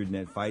injured in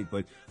that fight,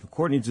 but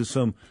according to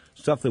some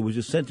stuff that was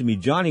just sent to me,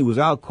 Johnny was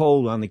out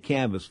cold on the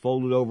canvas,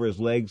 folded over his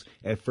legs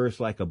at first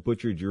like a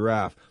butchered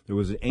giraffe. There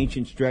was an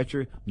ancient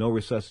stretcher, no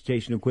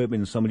resuscitation equipment,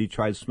 and somebody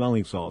tried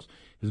smelling salts.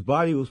 His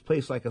body was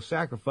placed like a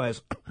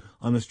sacrifice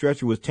on the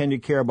stretcher with tender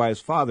care by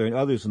his father and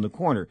others in the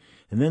corner.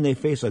 And then they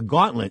face a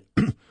gauntlet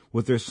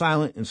with their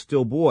silent and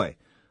still boy.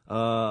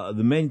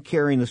 The men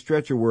carrying the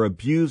stretcher were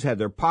abused, had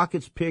their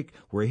pockets picked,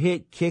 were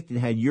hit, kicked, and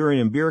had urine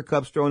and beer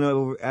cups thrown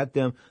over at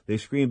them. They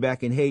screamed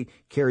back in hate,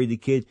 carried the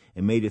kid,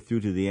 and made it through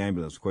to the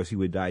ambulance. Of course, he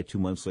would die 2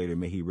 months later.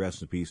 May he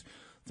rest in peace,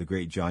 the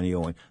great Johnny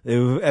Owen.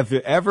 If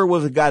there ever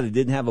was a guy that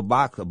didn't have a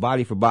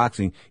body for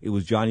boxing, it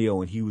was Johnny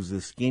Owen. He was the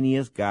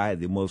skinniest guy,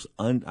 the most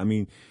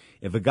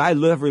if a guy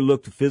ever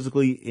looked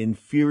physically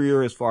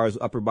inferior as far as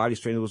upper body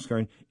strength was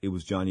concerned, it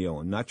was Johnny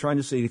Owen. Not trying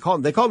to say, they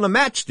called him the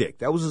Matchstick.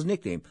 That was his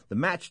nickname, the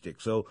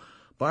Matchstick. So,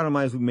 bottom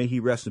line is, may he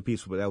rest in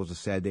peace, but that was a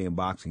sad day in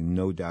boxing,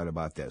 no doubt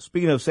about that.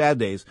 Speaking of sad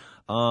days,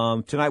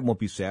 tonight won't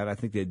be sad. I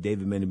think that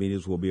David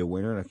Benavidez will be a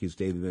winner. I think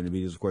David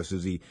Benavidez, of course,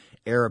 is the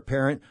heir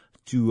apparent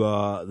to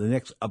the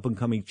next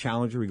up-and-coming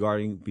challenger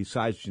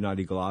besides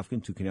Gennady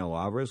Golovkin, to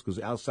Canelo Alvarez, because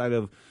outside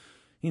of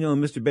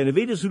Mr.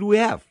 Benavidez, who do we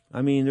have?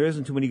 I mean, there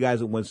isn't too many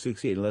guys at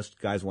 168 unless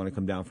guys want to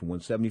come down from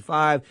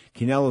 175.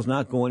 Canelo's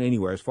not going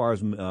anywhere. As far as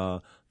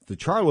the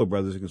Charlo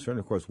brothers are concerned,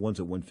 of course, one's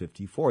at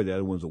 154, the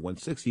other one's at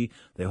 160.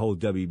 They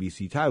hold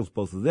WBC titles,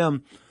 both of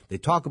them. They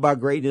talk about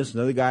greatness, and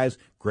other guys,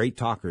 great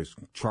talkers.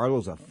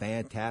 Charlo's a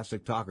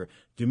fantastic talker.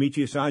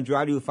 Demetrius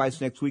Andrade, who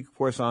fights next week, of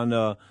course, on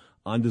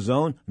On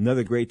DAZN,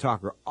 another great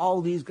talker.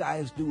 All these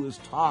guys do is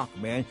talk,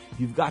 man.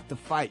 You've got to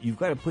fight. You've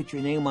got to put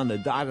your name on the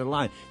dotted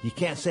line. You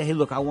can't say, hey,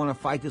 look, I want to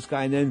fight this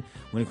guy, and then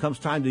when it comes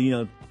time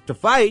to, to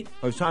fight,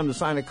 or it's time to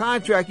sign a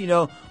contract,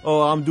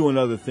 oh, I'm doing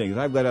other things.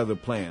 I've got other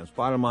plans.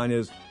 Bottom line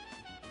is,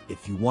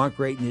 if you want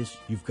greatness,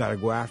 you've got to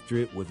go after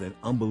it with an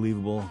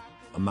unbelievable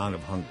amount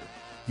of hunger.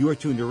 You are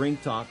tuned to Ring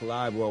Talk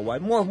Live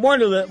Worldwide.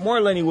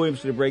 More Lenny Williams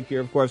to the break here,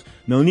 of course.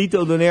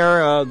 Nonito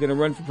Donaire going to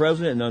run for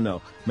president?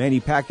 No. Manny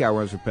Pacquiao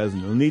runs for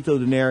president.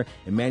 Nonito Donaire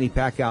and Manny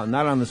Pacquiao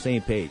not on the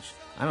same page.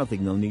 I don't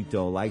think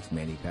Nonito likes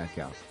Manny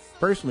Pacquiao.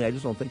 Personally, I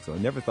just don't think so. I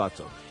never thought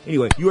so.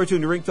 Anyway, you are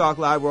tuned to Ring Talk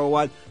Live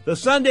Worldwide, the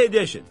Sunday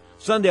edition.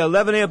 Sunday,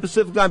 11 a.m.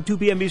 Pacific Time, 2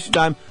 p.m. Eastern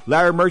Time.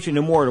 Larry Merchant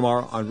and more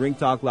tomorrow on Ring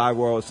Talk Live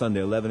World.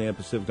 Sunday, 11 a.m.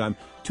 Pacific Time,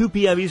 2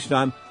 p.m. Eastern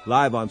Time.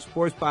 Live on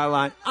Sports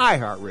Byline,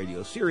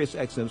 iHeartRadio, Sirius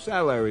XM,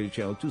 Satellite Radio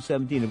Channel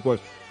 217. Of course,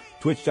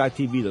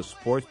 Twitch.tv, the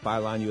Sports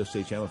Byline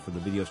USA channel for the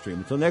video stream.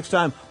 Until next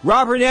time,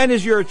 Rob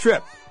Hernandez, you're a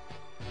trip.